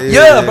 saying damn. that,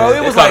 Yeah, bro, it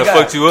It was kinda like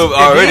fucked you up it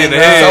already did. in the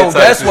head So type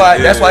that's shit, why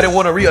yeah. they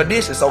want to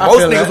re-audition. So I most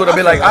feel niggas that. would have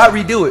been I like, feel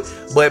I redo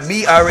it. But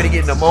me already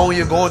getting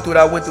pneumonia, going through what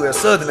I went through at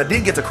Southern, I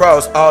didn't get to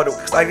cross all the.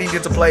 Cause I didn't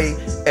get to play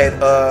at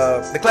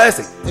the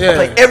Classic. Yeah. I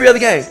played every other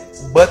game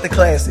but the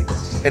Classic,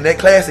 and that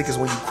Classic is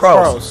when you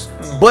cross.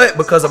 But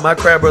because of my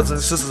crab brothers and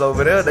sisters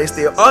over there, they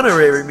still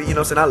honorary me. You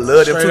know what I'm saying? I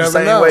love them Straight too the up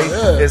same and down, way.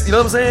 yeah. As, you know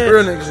what I'm saying?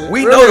 Real nigga shit.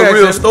 We Real know the nigga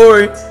real shit.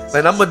 story,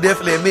 and I'm gonna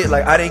definitely admit,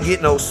 like I didn't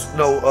get no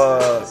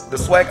the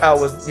swag I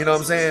was. You know what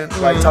I'm saying?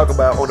 Like talk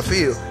about on the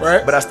field.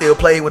 Right. But I still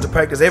played, went to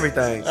practice,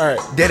 everything. All right.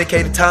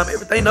 Dedicated time,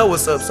 everything. Know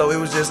what's up. So it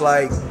was just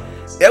like.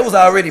 That was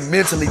already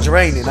mentally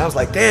draining. I was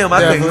like, damn, I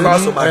couldn't Definitely.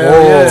 cross with my Yeah,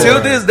 goal. yeah.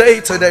 Till this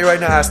day, today, right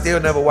now, I still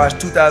never watched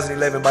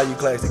 2011 Bayou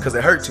Classic because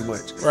it hurt too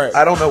much. Right.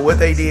 I don't know what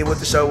they did, what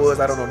the show was.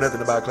 I don't know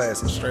nothing about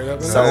Classic. Straight up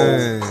and So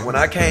Dang. when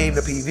I came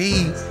to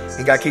PV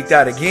and got kicked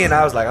out again,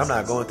 I was like, I'm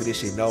not going through this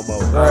shit no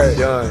more. Right. I'm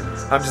done.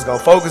 I'm just gonna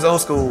focus on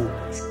school.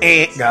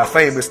 And got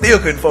famous, still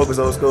couldn't focus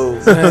on school.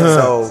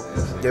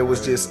 So it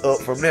was just up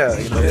from there.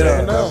 You know what I'm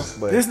saying? no.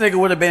 But This nigga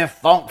would have been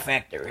Funk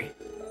Factory.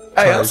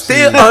 hey, I'm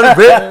still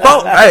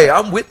hey,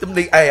 I'm with them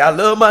niggas. Hey, I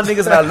love my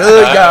niggas and I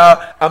love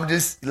y'all. I'm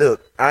just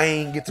look, I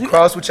ain't get to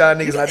cross with y'all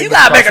niggas. And I You didn't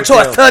gotta get make a to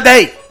cross choice with them.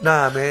 today.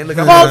 Nah, man. Look,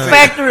 I'm Funk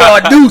Factory or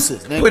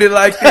Deuces, nigga. Put it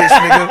like this,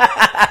 nigga.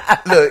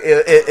 Look,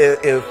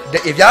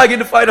 if y'all get in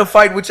the fight, I'm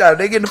fighting with y'all. If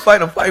they get in the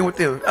fight, I'm fighting with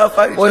them. I'll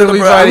fight each What other, if we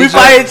bro. fight We each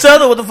fight each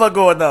other. What the fuck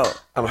going on?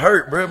 I'm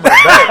hurt, bro. My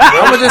back,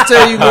 bro. I'm gonna just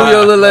tell you, move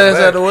your little ass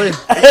out the way.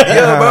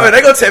 Yeah, bro.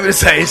 They gonna tell me the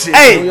same shit.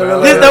 Hey,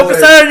 bro. this don't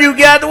concern you.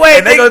 Get out the way.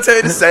 And they Nigga. gonna tell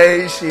you the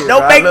same shit. Don't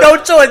bro. make Look,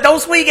 no choice. Don't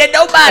swing at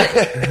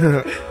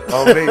nobody.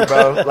 on me,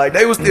 bro. Like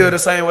they was still the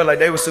same way. Like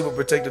they was super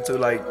protective to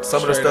like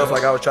some of the Straight stuff up.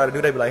 like I was trying to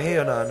do. They be like,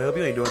 hell nah, Nub,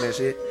 you ain't doing that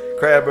shit.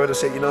 Crab brother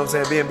shit, you know what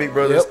I'm saying? Being big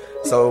brothers.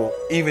 So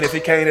even if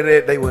it came to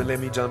that, they wouldn't let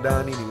me jump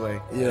down anyway.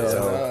 Yeah,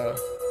 So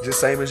just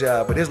same as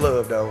y'all, but it's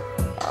love though.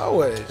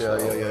 always. Yeah.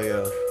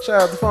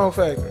 Shout out to Phone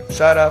Factory.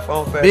 Shout out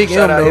Phone Factory. Big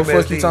Shout M out though,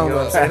 MSD, fuck you you talking know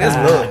what about. I'm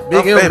saying? It's love. Big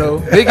I'm M family.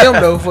 though. Big M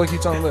though, fuck you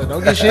talking about.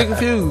 Don't get shit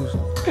confused.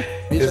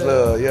 It's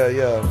love,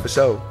 yeah, for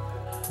sure.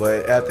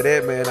 But after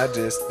that, man,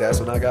 that's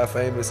when I got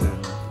famous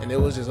and And it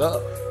was just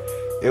up.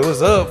 it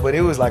was up, but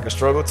it was like a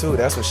struggle too.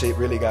 That's when shit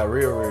really got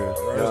real. You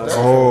know what I'm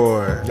saying?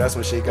 Lord. That's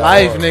when shit got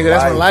Life, hard. nigga,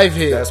 that's when life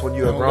hit. That's when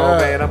you a Oh, grown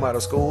God. man. I'm out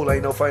of school.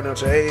 Ain't no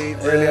financial aid.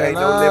 Really, Yeah, ain't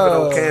no living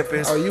on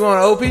campus. Oh, you want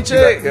an OP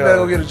check? You Yeah. better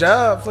go get a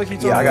job. Fuck you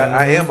talking Yeah, about.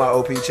 I am my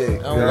OP check. Oh, You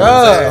know what I'm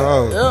God. saying?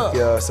 Oh. Yeah.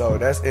 Yeah, so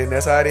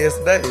that's how it is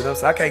today. You know what I'm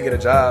saying? I can't get a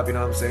job. You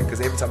know what I'm saying?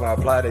 Because every time I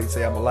apply, they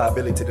say I'm a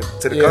liability to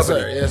the Yes,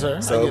 company. sir. Yes, sir. I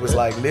So get it was that.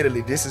 like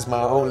literally, this is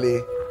my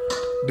only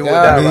do or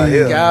God, die right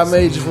here. God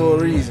made you for a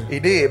reason. He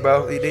did,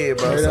 bro. He did,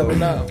 bro. Straight So, up and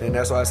down. and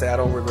that's why I say I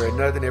don't regret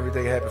nothing.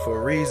 Everything happened for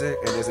a reason,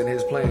 and it's in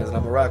His plans, and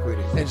I'm gonna rock with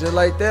it. And just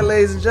like that,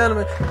 ladies and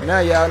gentlemen, now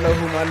y'all know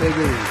who my nigga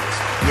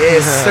is.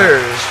 Yes,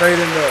 sir. Straight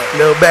and up.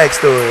 Little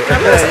backstory.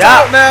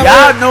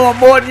 Y'all know him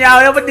more than y'all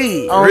ever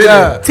did. Oh, Really?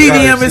 God.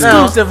 TDM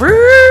Now- exclusive.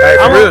 Hey,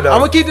 for I'm real though.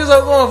 gonna keep this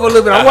up going for a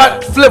little bit.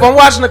 I'm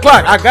watching the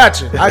clock. I got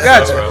you.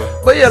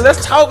 But yeah,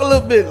 let's talk a little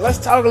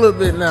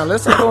bit. Now.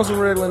 Let's talk on some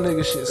regular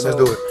nigga shit. So, Let's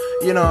do it.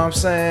 You know what I'm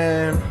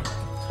saying?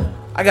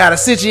 I got a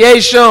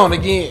situation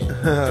again.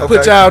 Put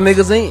Okay. y'all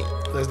niggas in.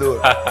 Let's do it.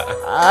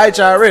 Alright,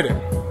 y'all ready?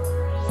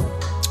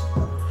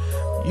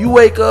 You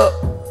wake up,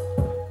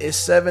 it's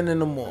 7 in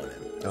the morning.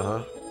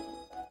 Uh-huh.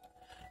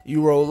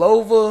 You roll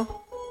over,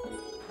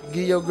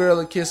 give your girl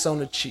a kiss on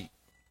the cheek.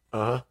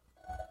 Uh-huh.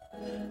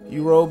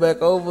 You roll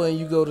back over and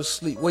you go to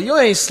sleep. Well, you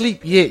ain't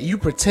sleep yet. You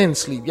pretend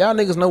sleep. Y'all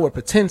niggas know what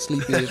pretend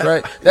sleep is,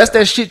 right? That's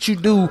that shit you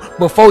do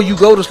before you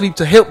go to sleep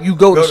to help you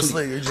go to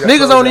sleep. You just Niggas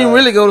close don't your even eyes.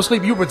 really go to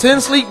sleep. You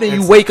pretend sleep, then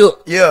you wake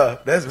up. Yeah,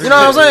 that's You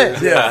know what I'm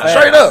saying? Yeah.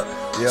 Straight up.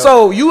 Yeah.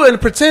 So you in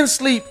pretend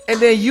sleep, and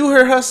then you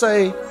hear her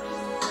say,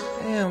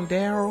 "Damn,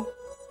 Daryl."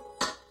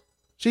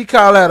 She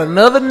call out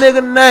another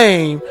nigga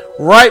name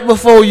right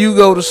before you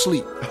go to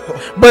sleep.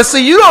 But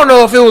see, you don't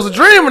know if it was a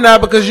dream or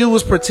not because you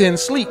was pretend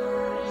sleep.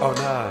 Oh,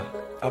 nah.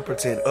 I'm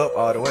pretend up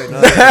all the way. Nah.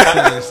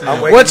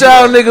 I'm waking What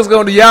y'all you up. niggas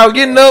gonna do? Y'all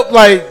getting up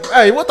like,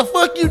 hey, what the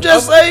fuck you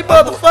just say,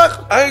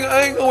 motherfucker?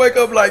 I ain't gonna wake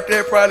up like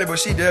that probably, but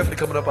she definitely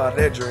coming up out of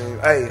that dream.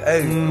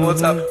 Hey, you want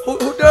to who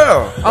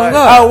down? Oh,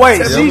 God. Oh wait,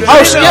 Tell she me-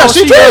 Oh, she, yeah,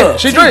 she dreaming.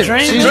 She She dreaming.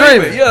 dreaming. She's Dreaming,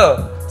 dreaming.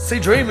 yeah. See,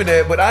 dreaming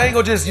that, but I ain't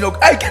gonna just,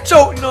 hey, get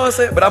your, you know what I'm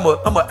saying? But I'm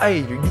a, hey,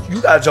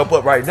 you gotta jump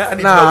up right now. I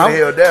need to know the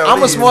hell down.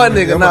 I'm a smart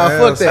nigga. Nah,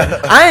 fuck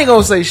that. I ain't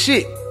gonna say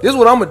shit. This is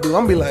what I'm gonna do.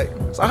 I'm gonna be like,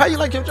 so how you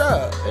like your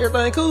job?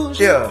 Everything cool? And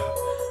shit? Yeah.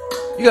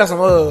 You got some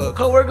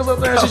co-workers up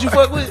there and shit you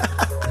fuck with?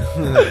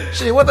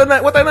 Shit, what their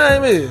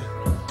name is?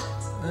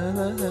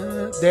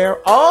 Daryl.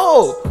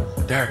 Oh,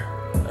 Daryl.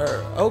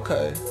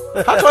 Okay.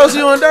 How close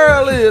you and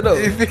Daryl live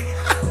though?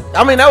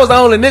 I mean, that was the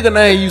only nigga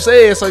name you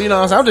said, so you know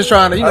what I'm saying. I'm just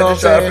trying to, you know what I'm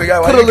saying,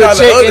 put a little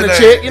check in the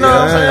check. You know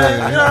what I'm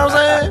saying? You know what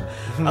I'm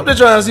saying? I'm just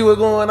trying to see what's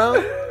going on.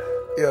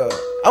 Yeah.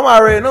 I'm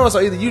already knowing. So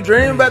either you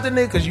dream about the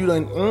nigga because you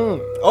done,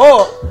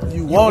 or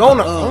you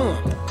wanna.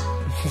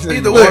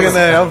 Either way,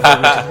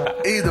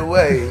 either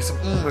way,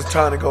 some was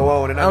trying to go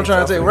on, and I'm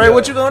trying to tell you, Ray,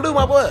 what you gonna do,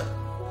 my boy?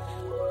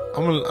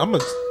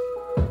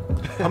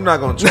 I'm not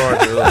gonna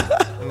charge it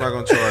up. I'm not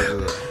gonna charge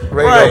it up.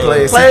 Ray Right.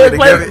 gonna play Play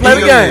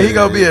the game. He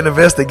gonna be an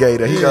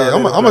investigator.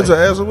 I'm gonna just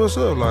ask her what's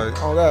up. Like,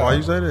 Oh, God. why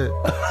you say that?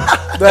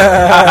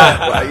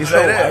 Why you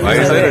say that? Why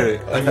you say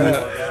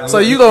that? So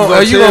you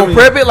gonna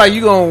prep it? Like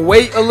you gonna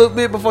wait a little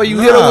bit before you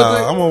hit her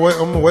with it? I'm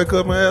gonna wake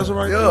up and ask her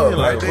right Yeah, then.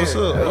 Like, right what's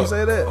there. up? Yeah. You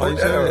say that? Why you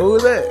say that? Who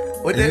is that?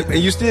 What And that?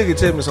 you still can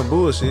tell me some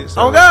bullshit.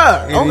 So On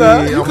God. On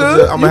God. You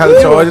could. I'm You gonna have to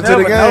could. charge it to the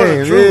Never know the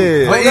game. truth.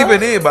 Yeah. But even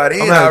then, by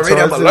then, I'm gonna have to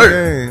already I'm charge it to the alert.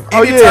 game.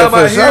 Oh, Anytime yeah, I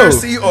for hear, sure.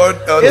 see, or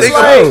It's think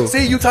like- about,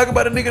 see you talk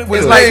about a nigga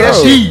with It's like that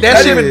that shit. that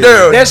shit.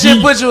 Daryl. That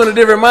shit puts you in a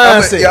different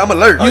mindset. I'm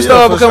alert. You yeah,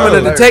 start for becoming sure.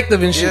 a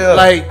detective and shit. Yeah.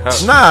 Like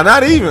Nah,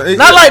 not even.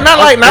 not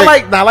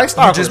like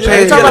stalkers. just You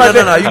pay- ain't talking yeah, about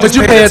no, that, you but just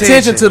you pay pay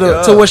attention to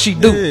attention. to what she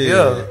do.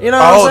 Yeah. You know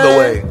all what I'm the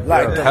saying? way.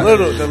 Like the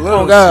little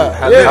Oh God.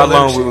 How Yeah.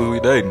 long was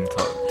we dating?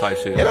 Type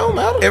shit. It don't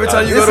matter. Every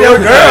time you This go to your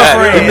work,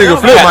 girlfriend. This nigga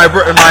flip my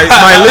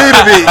lead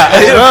a bit.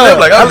 flip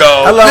like I'm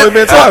gone. How long we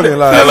been talking?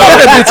 Like, Fuck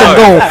that bitch, I'm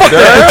gone. Fuck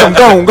that bitch, I'm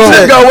gone. Go She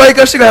ahead. gonna wake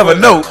up, she gonna have a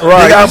note.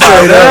 Right, Nigga, I'm you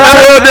say out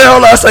that. there. Tell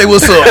Daryl I say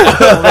what's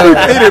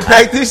up. he done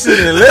packed this shit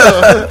and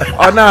left.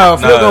 Oh no,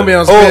 Flip gonna be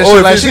on some Oh, shit.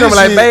 if Like it's she gonna be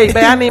his like, shit.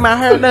 babe, I need my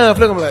hair done.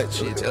 Flip gonna be like,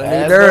 shit, tell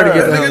nigga Daryl to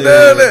get Nigga done.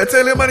 down there.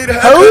 Tell him I need a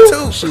haircut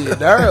too. Shit,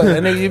 Daryl, that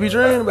nigga you be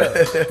dreaming about.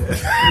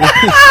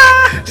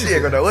 She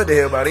ain't gonna know what the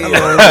hell about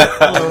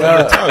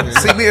it.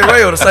 See, me and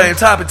Ray on the same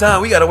topic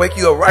time. We gotta wake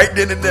you up right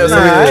then and there. So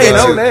Nah, we I can ain't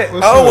catch on you. that.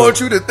 What's I don't up? want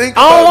you to think.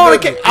 I don't about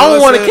want nothing, to. I don't you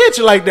know want what to catch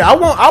you like that.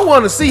 I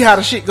want to see how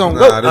the shit gonna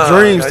go. Nah, the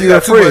dream's you still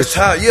got too much fresh.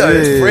 time. Yeah,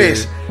 it's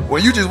fresh.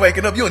 When you just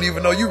waking up, you don't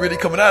even know you really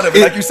coming out of it.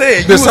 Like you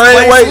said, The you was same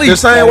playing way. sleep. The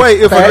same way.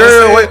 If a Facts.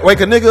 girl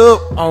wake a nigga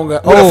up On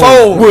God. With a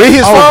phone. with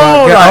his Oh, phone,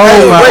 my like, God. hey,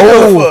 Oh, my- wake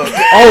oh. up.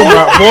 Oh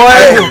my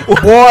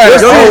boy,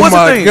 what's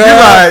the thing?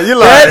 You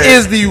like, that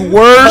is the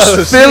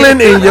worst feeling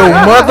in your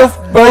boy.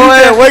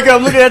 Wake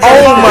up, look at that.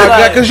 Oh my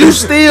God, because you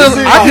still,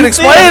 I can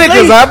explain it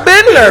because I've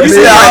been there, You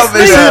see, man.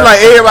 it seems like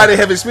everybody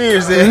have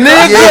experienced it.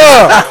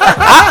 Nigga,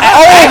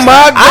 oh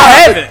my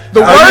God,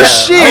 the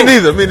worst shit, Me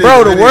neither,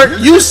 bro. The worst,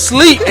 you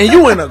sleep and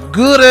you in a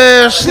good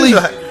ass sleep,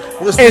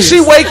 and she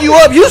wake you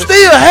up, you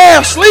still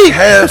half sleep.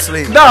 Half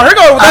sleep. No, here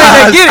go the thing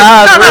that get it.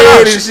 eyes No.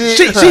 red and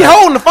shit. She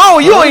holding the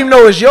phone. You don't even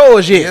know it's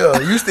yours yet. Yeah,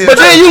 you still. But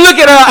then you look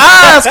at her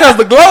eyes because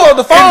the glow of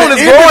the phone And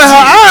is the blowing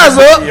her eyes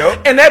up,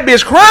 Yep. and that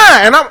bitch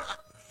crying. And I'm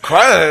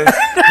crying.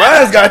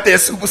 Mine's got that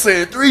Super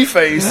Saiyan 3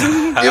 face.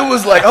 It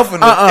was like I'm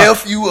finna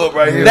F you up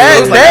right here. It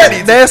was like, I need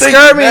to that think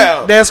scared me.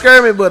 now. That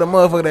scared me, but a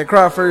motherfucker that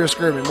cry first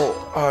scared me more.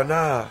 Oh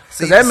nah.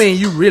 See, Cause that mean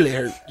you really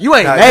hurt. You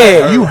ain't Nah,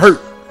 mad, you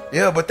hurt.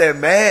 yeah, but that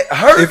mad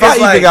hurt. If I is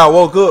even like, got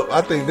woke up,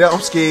 I think that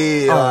I'm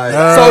scared. Like,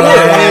 so look,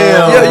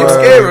 damn, yeah, you bro.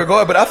 scared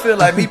regard, but I feel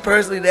like me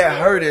personally, that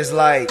hurt is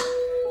like,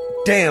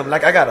 damn,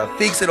 like I gotta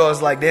fix it, or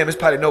it's like, damn, it's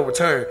probably no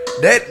return.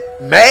 That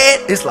mad,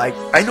 it's like,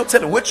 ain't no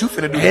telling what you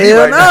finna do. to me Hell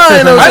right nah, now.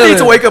 ain't no I need telling.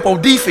 to wake up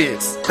on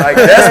defense. Like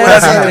that's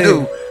what I need to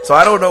do. So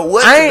I don't know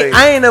what I to ain't, do.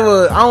 I ain't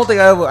never. I don't think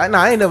I ever.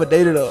 I ain't never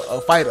dated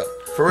a fighter.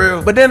 For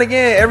real. But then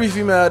again, every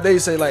female they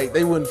say like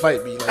they wouldn't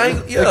fight me. Like, I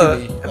ain't, they yeah,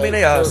 could be, I mean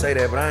they all say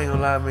that, but I ain't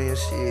gonna lie, man.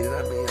 Shit,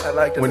 I mean I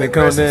like the When it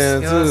little comes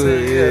aggressive, down you know what I'm to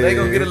saying? it, Yeah, they yeah.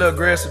 gonna get a little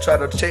aggressive, try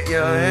to check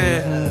your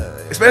hand,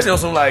 especially on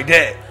something like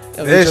that.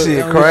 That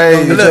shit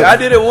crazy. And look, I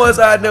did it once.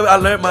 I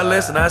learned my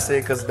lesson. I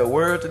said, because the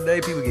world today,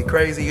 people get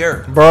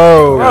crazier.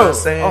 Bro. You know what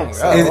I'm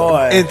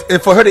saying?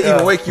 And for her to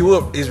even wake you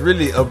up is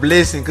really a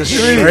blessing because she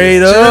Straight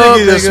really up,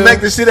 just nigga. smack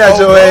the shit out Oh,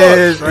 your God.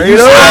 ass. Straight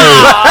You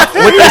up.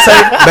 What they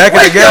say? Back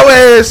in the Wake your gap.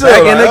 ass up.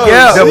 Back in the Like,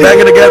 gap. Them back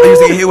in the gap, they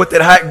used to get hit with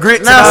that hot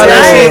grits. Nah, and all see,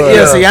 that I shit. ain't.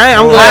 Yeah, see,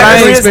 I'm glad I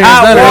ain't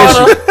experienced none of that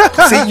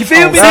shit. See, you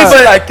feel me? Oh, See, God.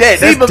 but like that.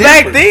 See, That's but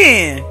back different.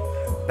 then,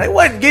 they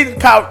wasn't getting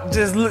caught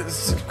just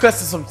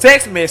cussing some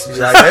text messages.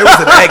 Like, they was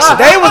in action.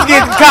 They was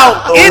getting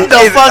caught in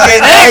the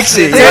fucking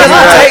action.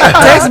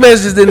 Text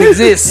messages didn't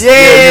exist.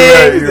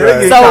 Yeah, you're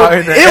right. so Caught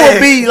in the it would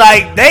act. be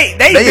like they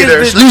in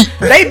their sleep.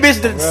 they bitch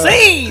done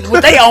seen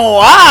with their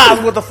own eyes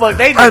what the fuck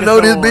they I niggas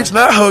know this doing. bitch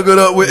not hugging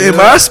up with in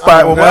my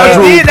spot with my And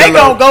drool then they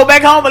pillow. gonna go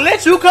back home and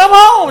let you come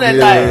home that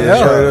night.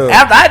 straight up.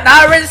 After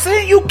I already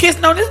seen you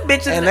kissing on this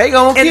bitch, And they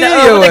gonna in the,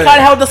 kill what they your call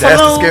it, hold the That's the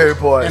saloon. scary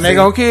part. And they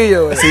gonna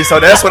kill you. See, so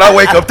that's what I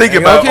wake up thinking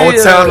about. on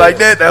time like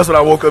that, that's what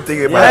I woke up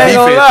thinking about I ain't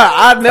gonna defense. lie.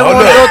 I never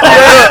want to go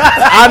through that.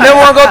 I never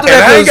want to go through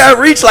And that. I ain't got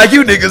reach like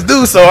you niggas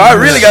do, so I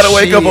really gotta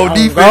wake up on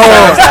defense.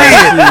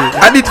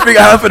 I need to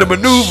figure out how I'm finna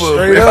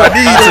maneuver if I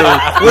need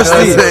to. What's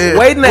this?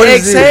 Waiting to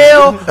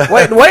exhale.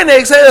 Waiting to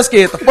exhale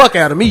scared the fuck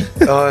out of me.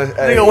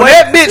 When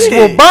that bitch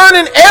was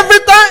burning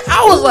everything,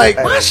 I was like,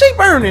 why she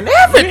burning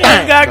everything?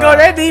 You gotta go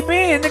that deep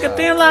in, nigga.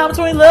 Thin line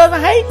between love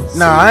and hate.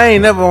 Nah, I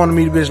ain't never want to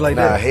meet a bitch like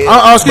that.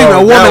 hell. Excuse me, a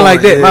woman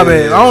like that. My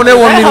bad. I don't never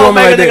want to meet a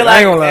woman like that. I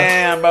ain't gonna lie.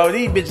 Damn, bro,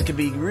 these bitches can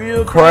be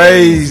real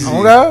Crazy.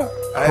 Oh God.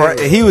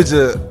 He was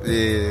just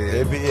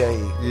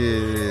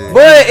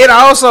But it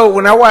also,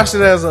 when I watched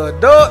it as an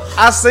adult,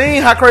 I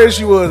seen how crazy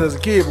she was as a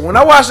kid. But when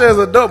I watched it as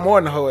an adult,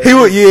 more than her. he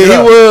was. He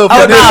was.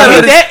 Oh,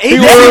 no, he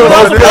definitely was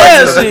on some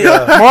player shit.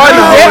 Martin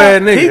was a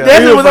nigga. He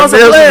definitely was on some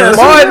player shit.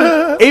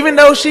 Martin, even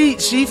though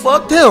she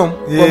fucked him,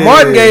 but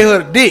Martin gave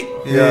her the dick.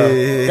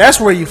 Yeah. That's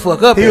where you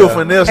fuck up. He was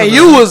finessing and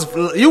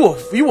her.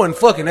 you wasn't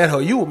fucking that hoe.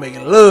 You were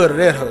making love to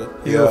that hoe.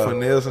 He was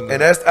finessing. And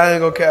that's, I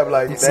ain't gonna cap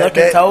like that.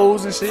 Sucking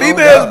toes and shit.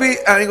 Females be,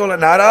 I ain't gonna lie,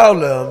 not all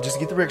of them, just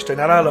get the record straight,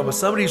 not all of them, but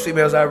some of these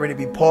females already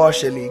be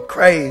partially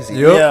crazy.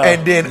 Yeah.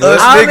 And then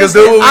us niggas do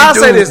what we do. I'll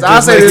say this.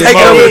 Take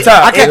it over the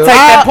top. I can take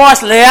that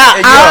parsley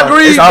out. I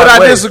agree, it's but I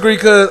always- disagree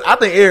because I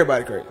think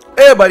everybody crazy.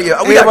 Everybody, we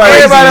got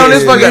Everybody on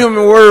this crazy- fucking we got-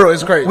 human world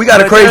is crazy. We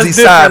got a But crazy there's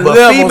side, different but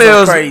levels of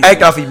females crazy.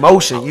 act off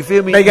emotion. You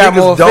feel me? They got Niggas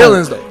more don't.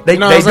 feelings, though. They You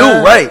know what I'm do,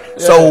 saying? right?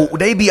 Yeah. So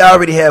they be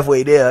already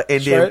halfway there,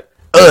 and then Straight.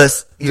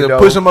 us, you Just know,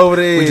 push them over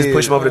the we just edge.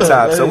 push them over the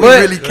top. So we But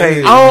really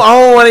can't. I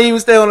don't want to even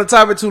stay on the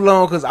topic too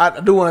long because I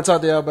do want to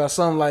talk to y'all about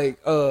something like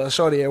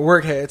Shorty at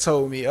work had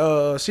told me.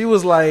 She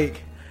was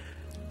like,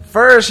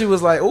 first she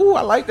was like, "Ooh,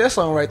 I like that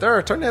song right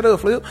there. Turn that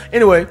up, Flip."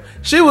 Anyway,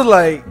 she was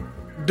like,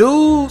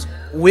 "Dudes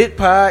with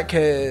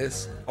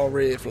podcasts are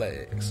red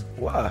flags."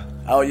 Why?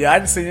 Oh yeah, I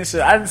didn't see this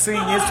shit. I didn't see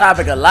this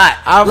topic a lot.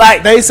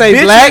 Like they say,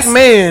 bitches- black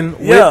men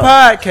with Yeah.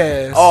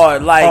 podcasts Or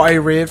like- are a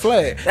red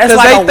flag. That's 'Cause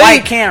like they a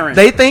white Karen.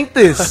 They think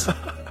this.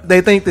 They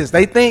think this.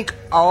 They think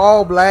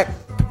all black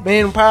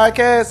men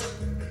podcasts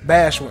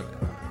bash women.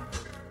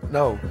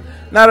 No.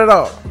 Not at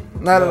all.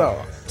 Not at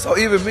all. So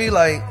even me,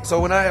 like, so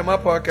when I had my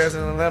podcast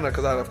in Atlanta,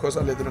 because of course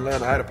I lived in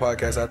Atlanta, I had a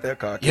podcast out there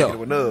called Kicking It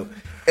With Nub.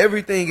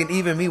 Everything, and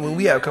even me, when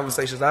we have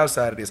conversations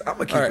outside of this, I'm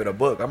gonna keep it a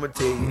book. I'm gonna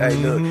tell you, hey,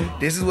 look,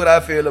 this is what I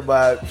feel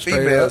about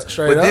females,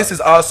 straight but up. this is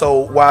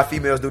also why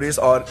females do this.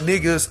 Or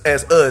niggas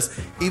as us,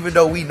 even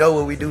though we know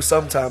what we do,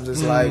 sometimes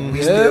it's like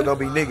we still gonna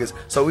be niggas.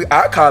 So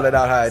I call it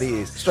out how it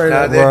is. Straight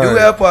now up. they do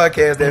have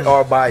podcasts that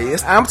are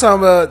biased. I'm talking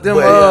about them.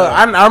 But,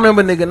 I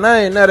remember nigga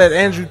name. Now that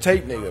Andrew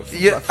Tate nigga.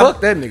 Yeah,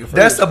 Fuck that nigga.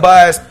 That's a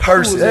biased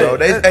person, Who was bro.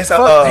 that? That's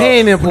Fuck, he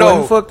ain't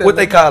important. no, Fuck that what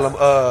they nigga.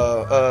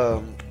 call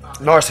him,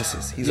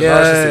 narcissist. He's a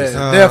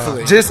narcissist.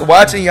 Definitely. Just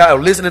watching y'all,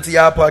 listening to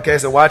y'all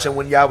podcast and watching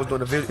when y'all was doing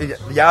the video,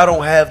 y'all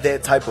don't have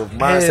that type of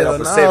mindset Hell or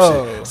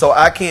perception. no. So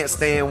I can't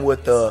stand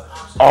with the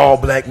all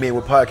black men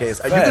with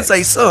podcasts. You can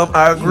say some,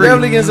 I agree,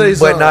 Definitely can say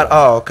but some. not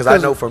all. Because I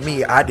know for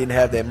me, I didn't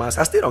have that mindset.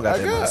 I still don't got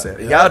that mindset.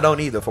 And y'all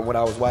don't either. From what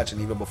I was watching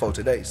even before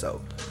today.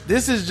 So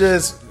This is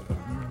just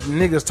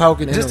niggas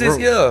talking in just the this,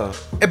 room.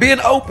 and being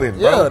open,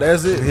 bro. Yeah,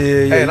 that's it.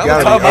 Hey, and I'm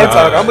gonna talk my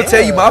talk. I'm gonna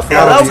tell you my Low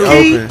flaws.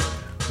 key,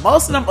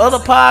 most of them other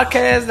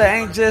podcasts that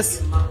ain't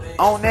just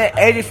on that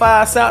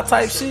 85 South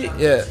type shit,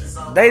 Yeah.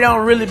 they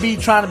don't really be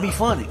trying to be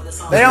funny.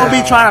 They don't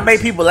be trying to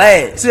make people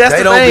laugh. See, that's They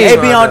the don't thing. be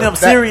They be on them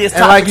serious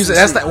And like you topics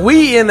said, and that's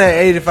we in that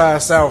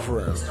 85 South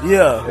realm.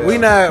 Yeah. We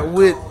not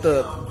with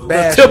the The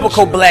bashing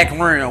typical shit. black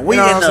realm. We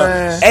You know in what I'm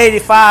the saying?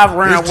 85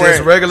 realm It's just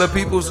where regular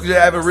people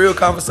having real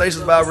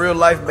conversations about real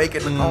life,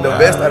 making the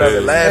best out of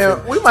it, laughing.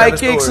 And we might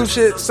telling kick some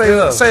stories.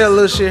 shit, say a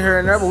little shit here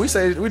and there, but we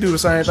do the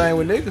same thing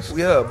with niggas.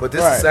 Yeah, but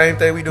this Right. is the same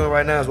thing we doing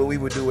right now is what we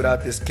would do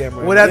without this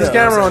camera. Without this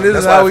camera on, this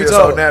That's is why how it we feels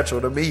talk. so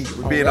natural to me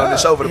being on the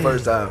show for the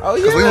first time. Oh,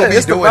 'Cause yeah, we won't be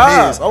it's the doing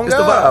vibe. this. Oh, It's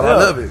the God. vibe. I Yeah.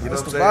 love it. You know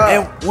It's what the I'm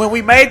saying? vibe. and when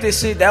we made this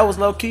shit, that was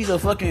low key the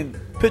fucking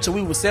picture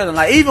we was selling.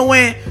 Like even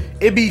when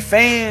it be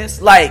fans,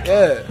 like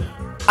Yeah.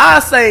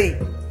 I say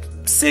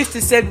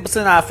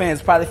 60-70% of our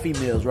fans probably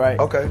females, right?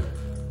 Okay.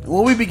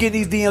 When we be getting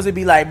these DMs, it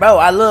be like, bro,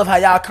 I love how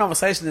y'all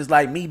conversation is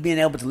like me being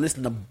able to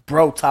listen to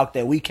bro talk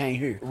that we can't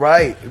hear.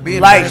 Right.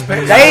 Being Like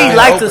transparent. they Being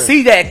like open. to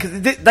see that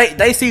because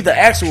they see the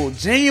actual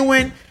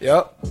genuine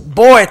Yep.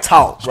 boy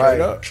talk,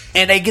 Right.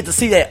 and they get to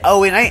see that.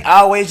 Oh, it ain't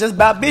always just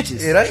about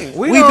bitches. It ain't.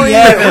 We We don't be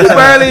even- having we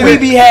barely we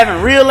even- be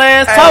having real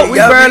ass Hey, talk. We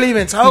y'all barely be-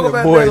 even talk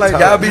about boy that. Like,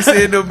 Y'all be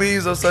seeing the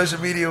memes on social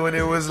media when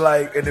it was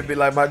like, and it'd be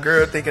like my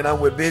girl thinking I'm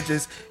with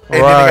bitches, and then they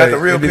got Right. the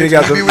real And then they bitches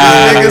got the- be with the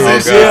niggas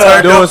and shit, God.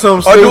 turned Doing up,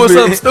 something or doing stupid.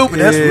 something stupid.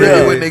 That's Yeah.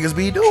 really what niggas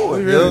be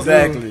doing.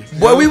 Exactly.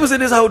 Boy, we was in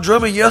this whole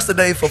drumming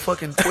yesterday for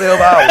fucking 12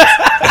 hours.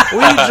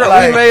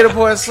 we made a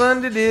point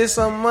Sunday, did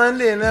some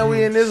Monday, and now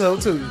we in this hoe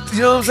too.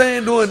 You know what I'm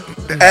saying? Doing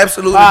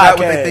absolutely not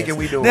what they Podcast. thinking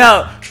we doing.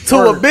 Now, to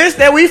a bitch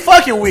that we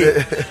fucking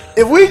with,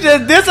 if we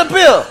just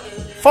disappear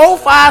 4,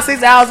 5,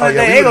 6 hours a Oh, yeah, day,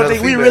 we they gonna another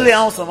think we female. really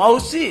on some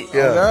old shit.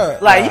 Yeah.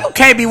 Like, you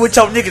can't be with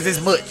your niggas as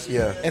much.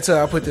 Yeah. Until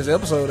I put this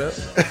episode up.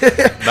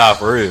 Nah,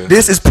 for real.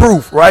 This is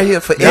proof right here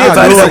for Y'all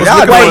everybody doing- that y'all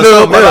was looking doing for love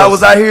something while I else.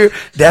 was out here.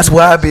 That's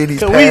why I've been these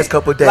Cause past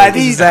couple days. Like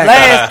these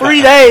last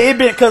 3 days, it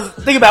been cause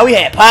think about it, we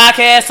had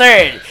podcast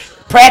Saturday,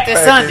 practice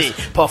Sunday,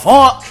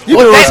 perform. You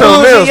what doing that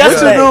something bullshit else. What you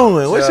yesterday.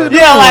 doing? What you doing?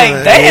 Yeah, like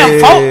damn,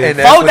 And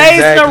that's 4 what days in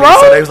a exactly. row.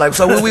 So they was like,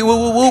 so whoop,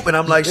 whoop, whoop, and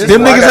I'm like, shit,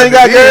 Them well, I niggas gotta ain't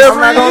got do this.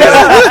 girlfriends.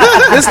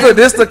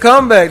 This the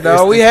comeback,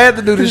 dog. We had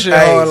to do this shit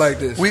Hey, hard like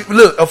this. We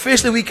look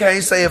officially. We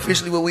can't say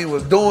officially what we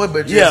was doing,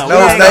 but just Yeah, we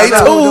know ain't stay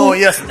gonna know what we tuned. doing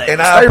yesterday.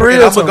 And Stay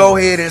real I'm to gonna go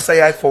ahead and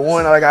say, like, for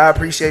one, like I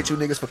appreciate you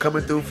niggas for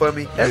coming through for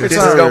me. Every This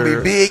time. is gonna be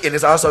big, and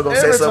it's also gonna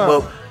Every set something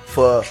time. up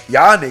for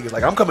y'all niggas.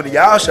 Like I'm coming to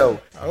y'all show,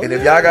 and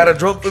if y'all got a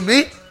drunk for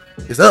me,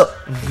 it's up.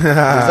 It's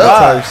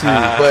up.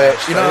 But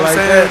you know what I'm like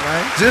saying? that,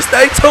 man. Just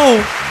stay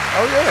tuned.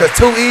 Oh yeah. Cause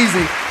too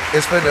easy.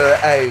 It's finna,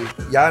 hey,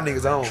 y'all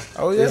niggas on.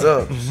 Oh yeah. It's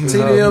up.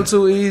 TDM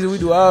too easy. We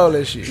do all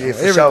that shit. Yeah, for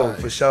Everything. sure,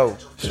 for sure.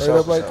 Straight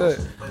up like that.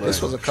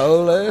 This was a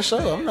cold ass show.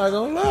 I'm not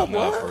gonna lie,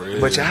 Nah, boy. for real.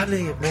 But y'all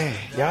niggas, man,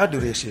 y'all do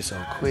this shit so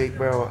quick,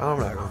 bro. I'm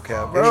not gonna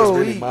cap. It Bro, was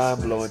really we-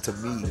 mind blowing to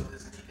me.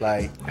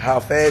 Like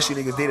how fast you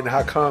niggas did it and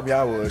how calm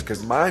y'all was.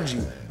 Cause mind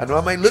you, I know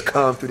I might look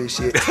calm through this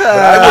shit, but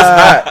I was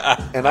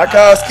not. And I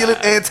called Skillet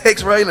and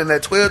text Raylan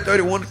at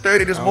 12:30,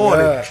 1:30 this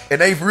morning, God. and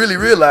they really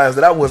realized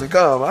that I wasn't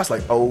calm. I was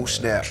like, oh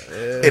snap,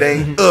 it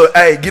ain't.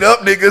 Hey, get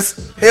up,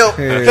 niggas, help,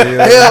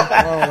 help.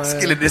 man.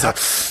 Skillet this.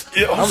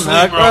 Yeah, I'm asleep,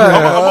 not bro. crying.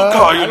 I'm gonna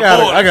call you in the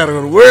morning. I gotta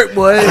go to work,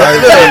 boy.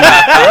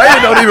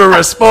 Raylan don't even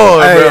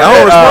respond. Hey, bro. I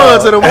don't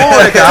respond to the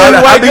morning.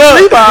 I be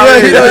sleep Yeah,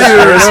 already. he don't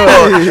even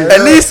respond.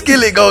 At least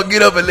Skillet gonna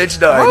get up and let you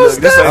know. Hey, look,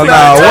 this Oh, ain't nah,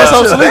 my once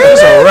time. I'm sleep,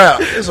 it's a wrap.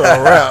 It's a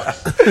wrap.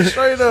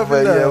 Straight up. But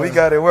and yeah, down. we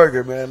got it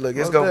working, man. Look,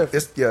 it's Most gonna. definitely.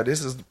 It's yeah.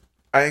 This is.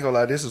 I ain't gonna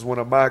lie. This is one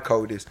of my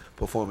coldest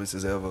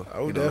performances ever. You know what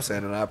I'm definitely.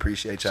 saying? And I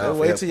appreciate y'all. So for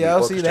wait helping till me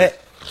y'all see orchestrate. that.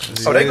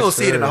 Oh, they gonna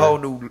see it in a whole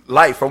new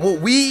light from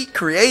what we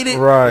created.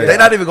 Right. They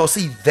not even gonna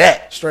see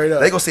that Straight up.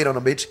 They gonna see it on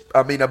a bitch.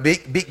 I mean, a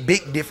big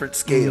different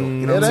scale.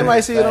 You know Yeah, what they I'm might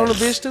saying? see it on the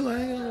bitch too. I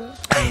ain't gonna lie.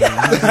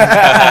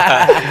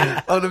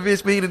 On the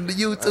bitch meaning the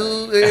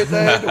YouTube,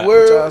 everything, the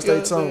world. Y'all stay you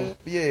know what I'm tuned.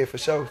 saying? Yeah, for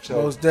sure.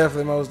 Most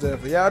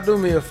definitely. Y'all do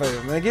me a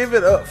favor, man. Give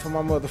it up for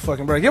my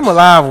motherfucking brother. Give him a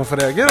live one for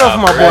that. Give it up for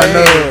my boy Hey,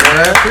 Nug,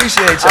 man. I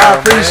appreciate y'all. I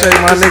appreciate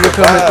man. my This is nigga the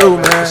coming vibe, through,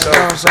 For man. sure, You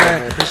know what I'm for sure,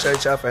 saying? man. Appreciate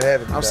y'all for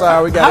having me. I'm dog.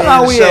 sorry, we got How to long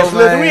end the we show, at,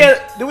 Flip? man.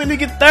 Do we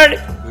get 30?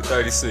 We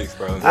 36,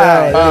 bro.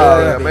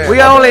 yeah, man.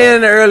 We only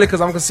in there early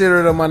because I'm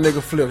considerate of my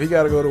nigga Flip. He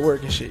got to go to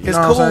work and shit. You It's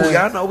know what cool. I'm saying?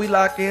 Y'all know we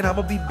locked in. I'm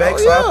gonna be back, Oh,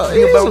 so yeah, I'll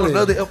be about easily.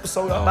 another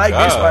episode. I like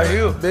this God. right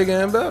here. Bigger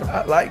and better.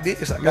 I like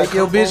this. I Make gotta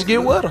your come bitch on get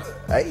through. wetter.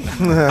 Hey,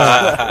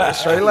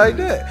 Straight like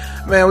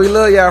that. Man, we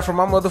love y'all. From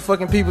my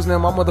motherfucking peoples now,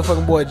 my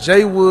motherfucking boy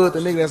Jay Wood, the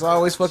nigga that's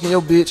always fucking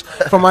your bitch.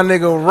 From my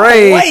nigga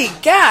Ray. Wait,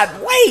 God,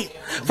 wait.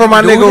 From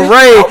my nigga Don't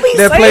be Ray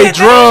that saying play that.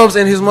 drums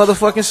in his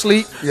motherfucking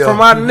sleep. Yeah. From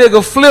my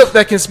nigga Flip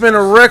that can spin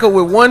a record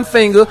with one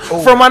finger.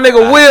 From my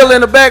nigga Will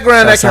in the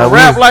background that can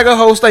rap like a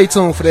hoe. Stay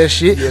tuned for that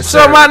shit. Yes, so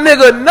sir. my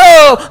nigga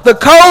Nub, the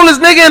coldest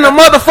nigga in the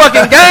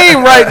motherfucking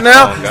game right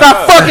now.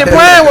 Stop fucking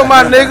playing with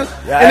my nigga.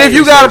 And if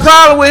you got a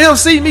problem with him,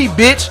 see me,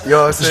 bitch.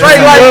 Yo, it's Straight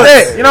like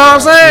that. You know what I'm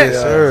saying?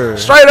 Sir.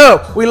 Straight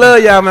up. We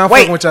love y'all, man. I'm Wait.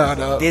 fucking with y'all,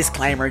 dog.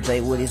 Disclaimer: Jay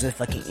Wood isn't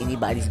fucking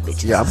anybody's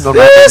bitches. Yeah, I'm gonna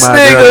This knock my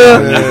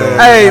nigga. girl.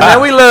 Hey, man,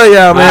 we love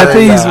y'all, man.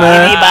 Peace,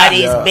 man.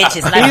 anybody's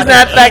bitches. He's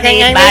not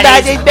fucking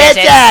anybody's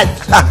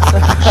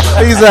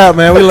bitches. Peace out,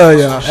 man. We love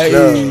y'all.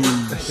 Hey.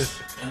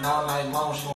 And all night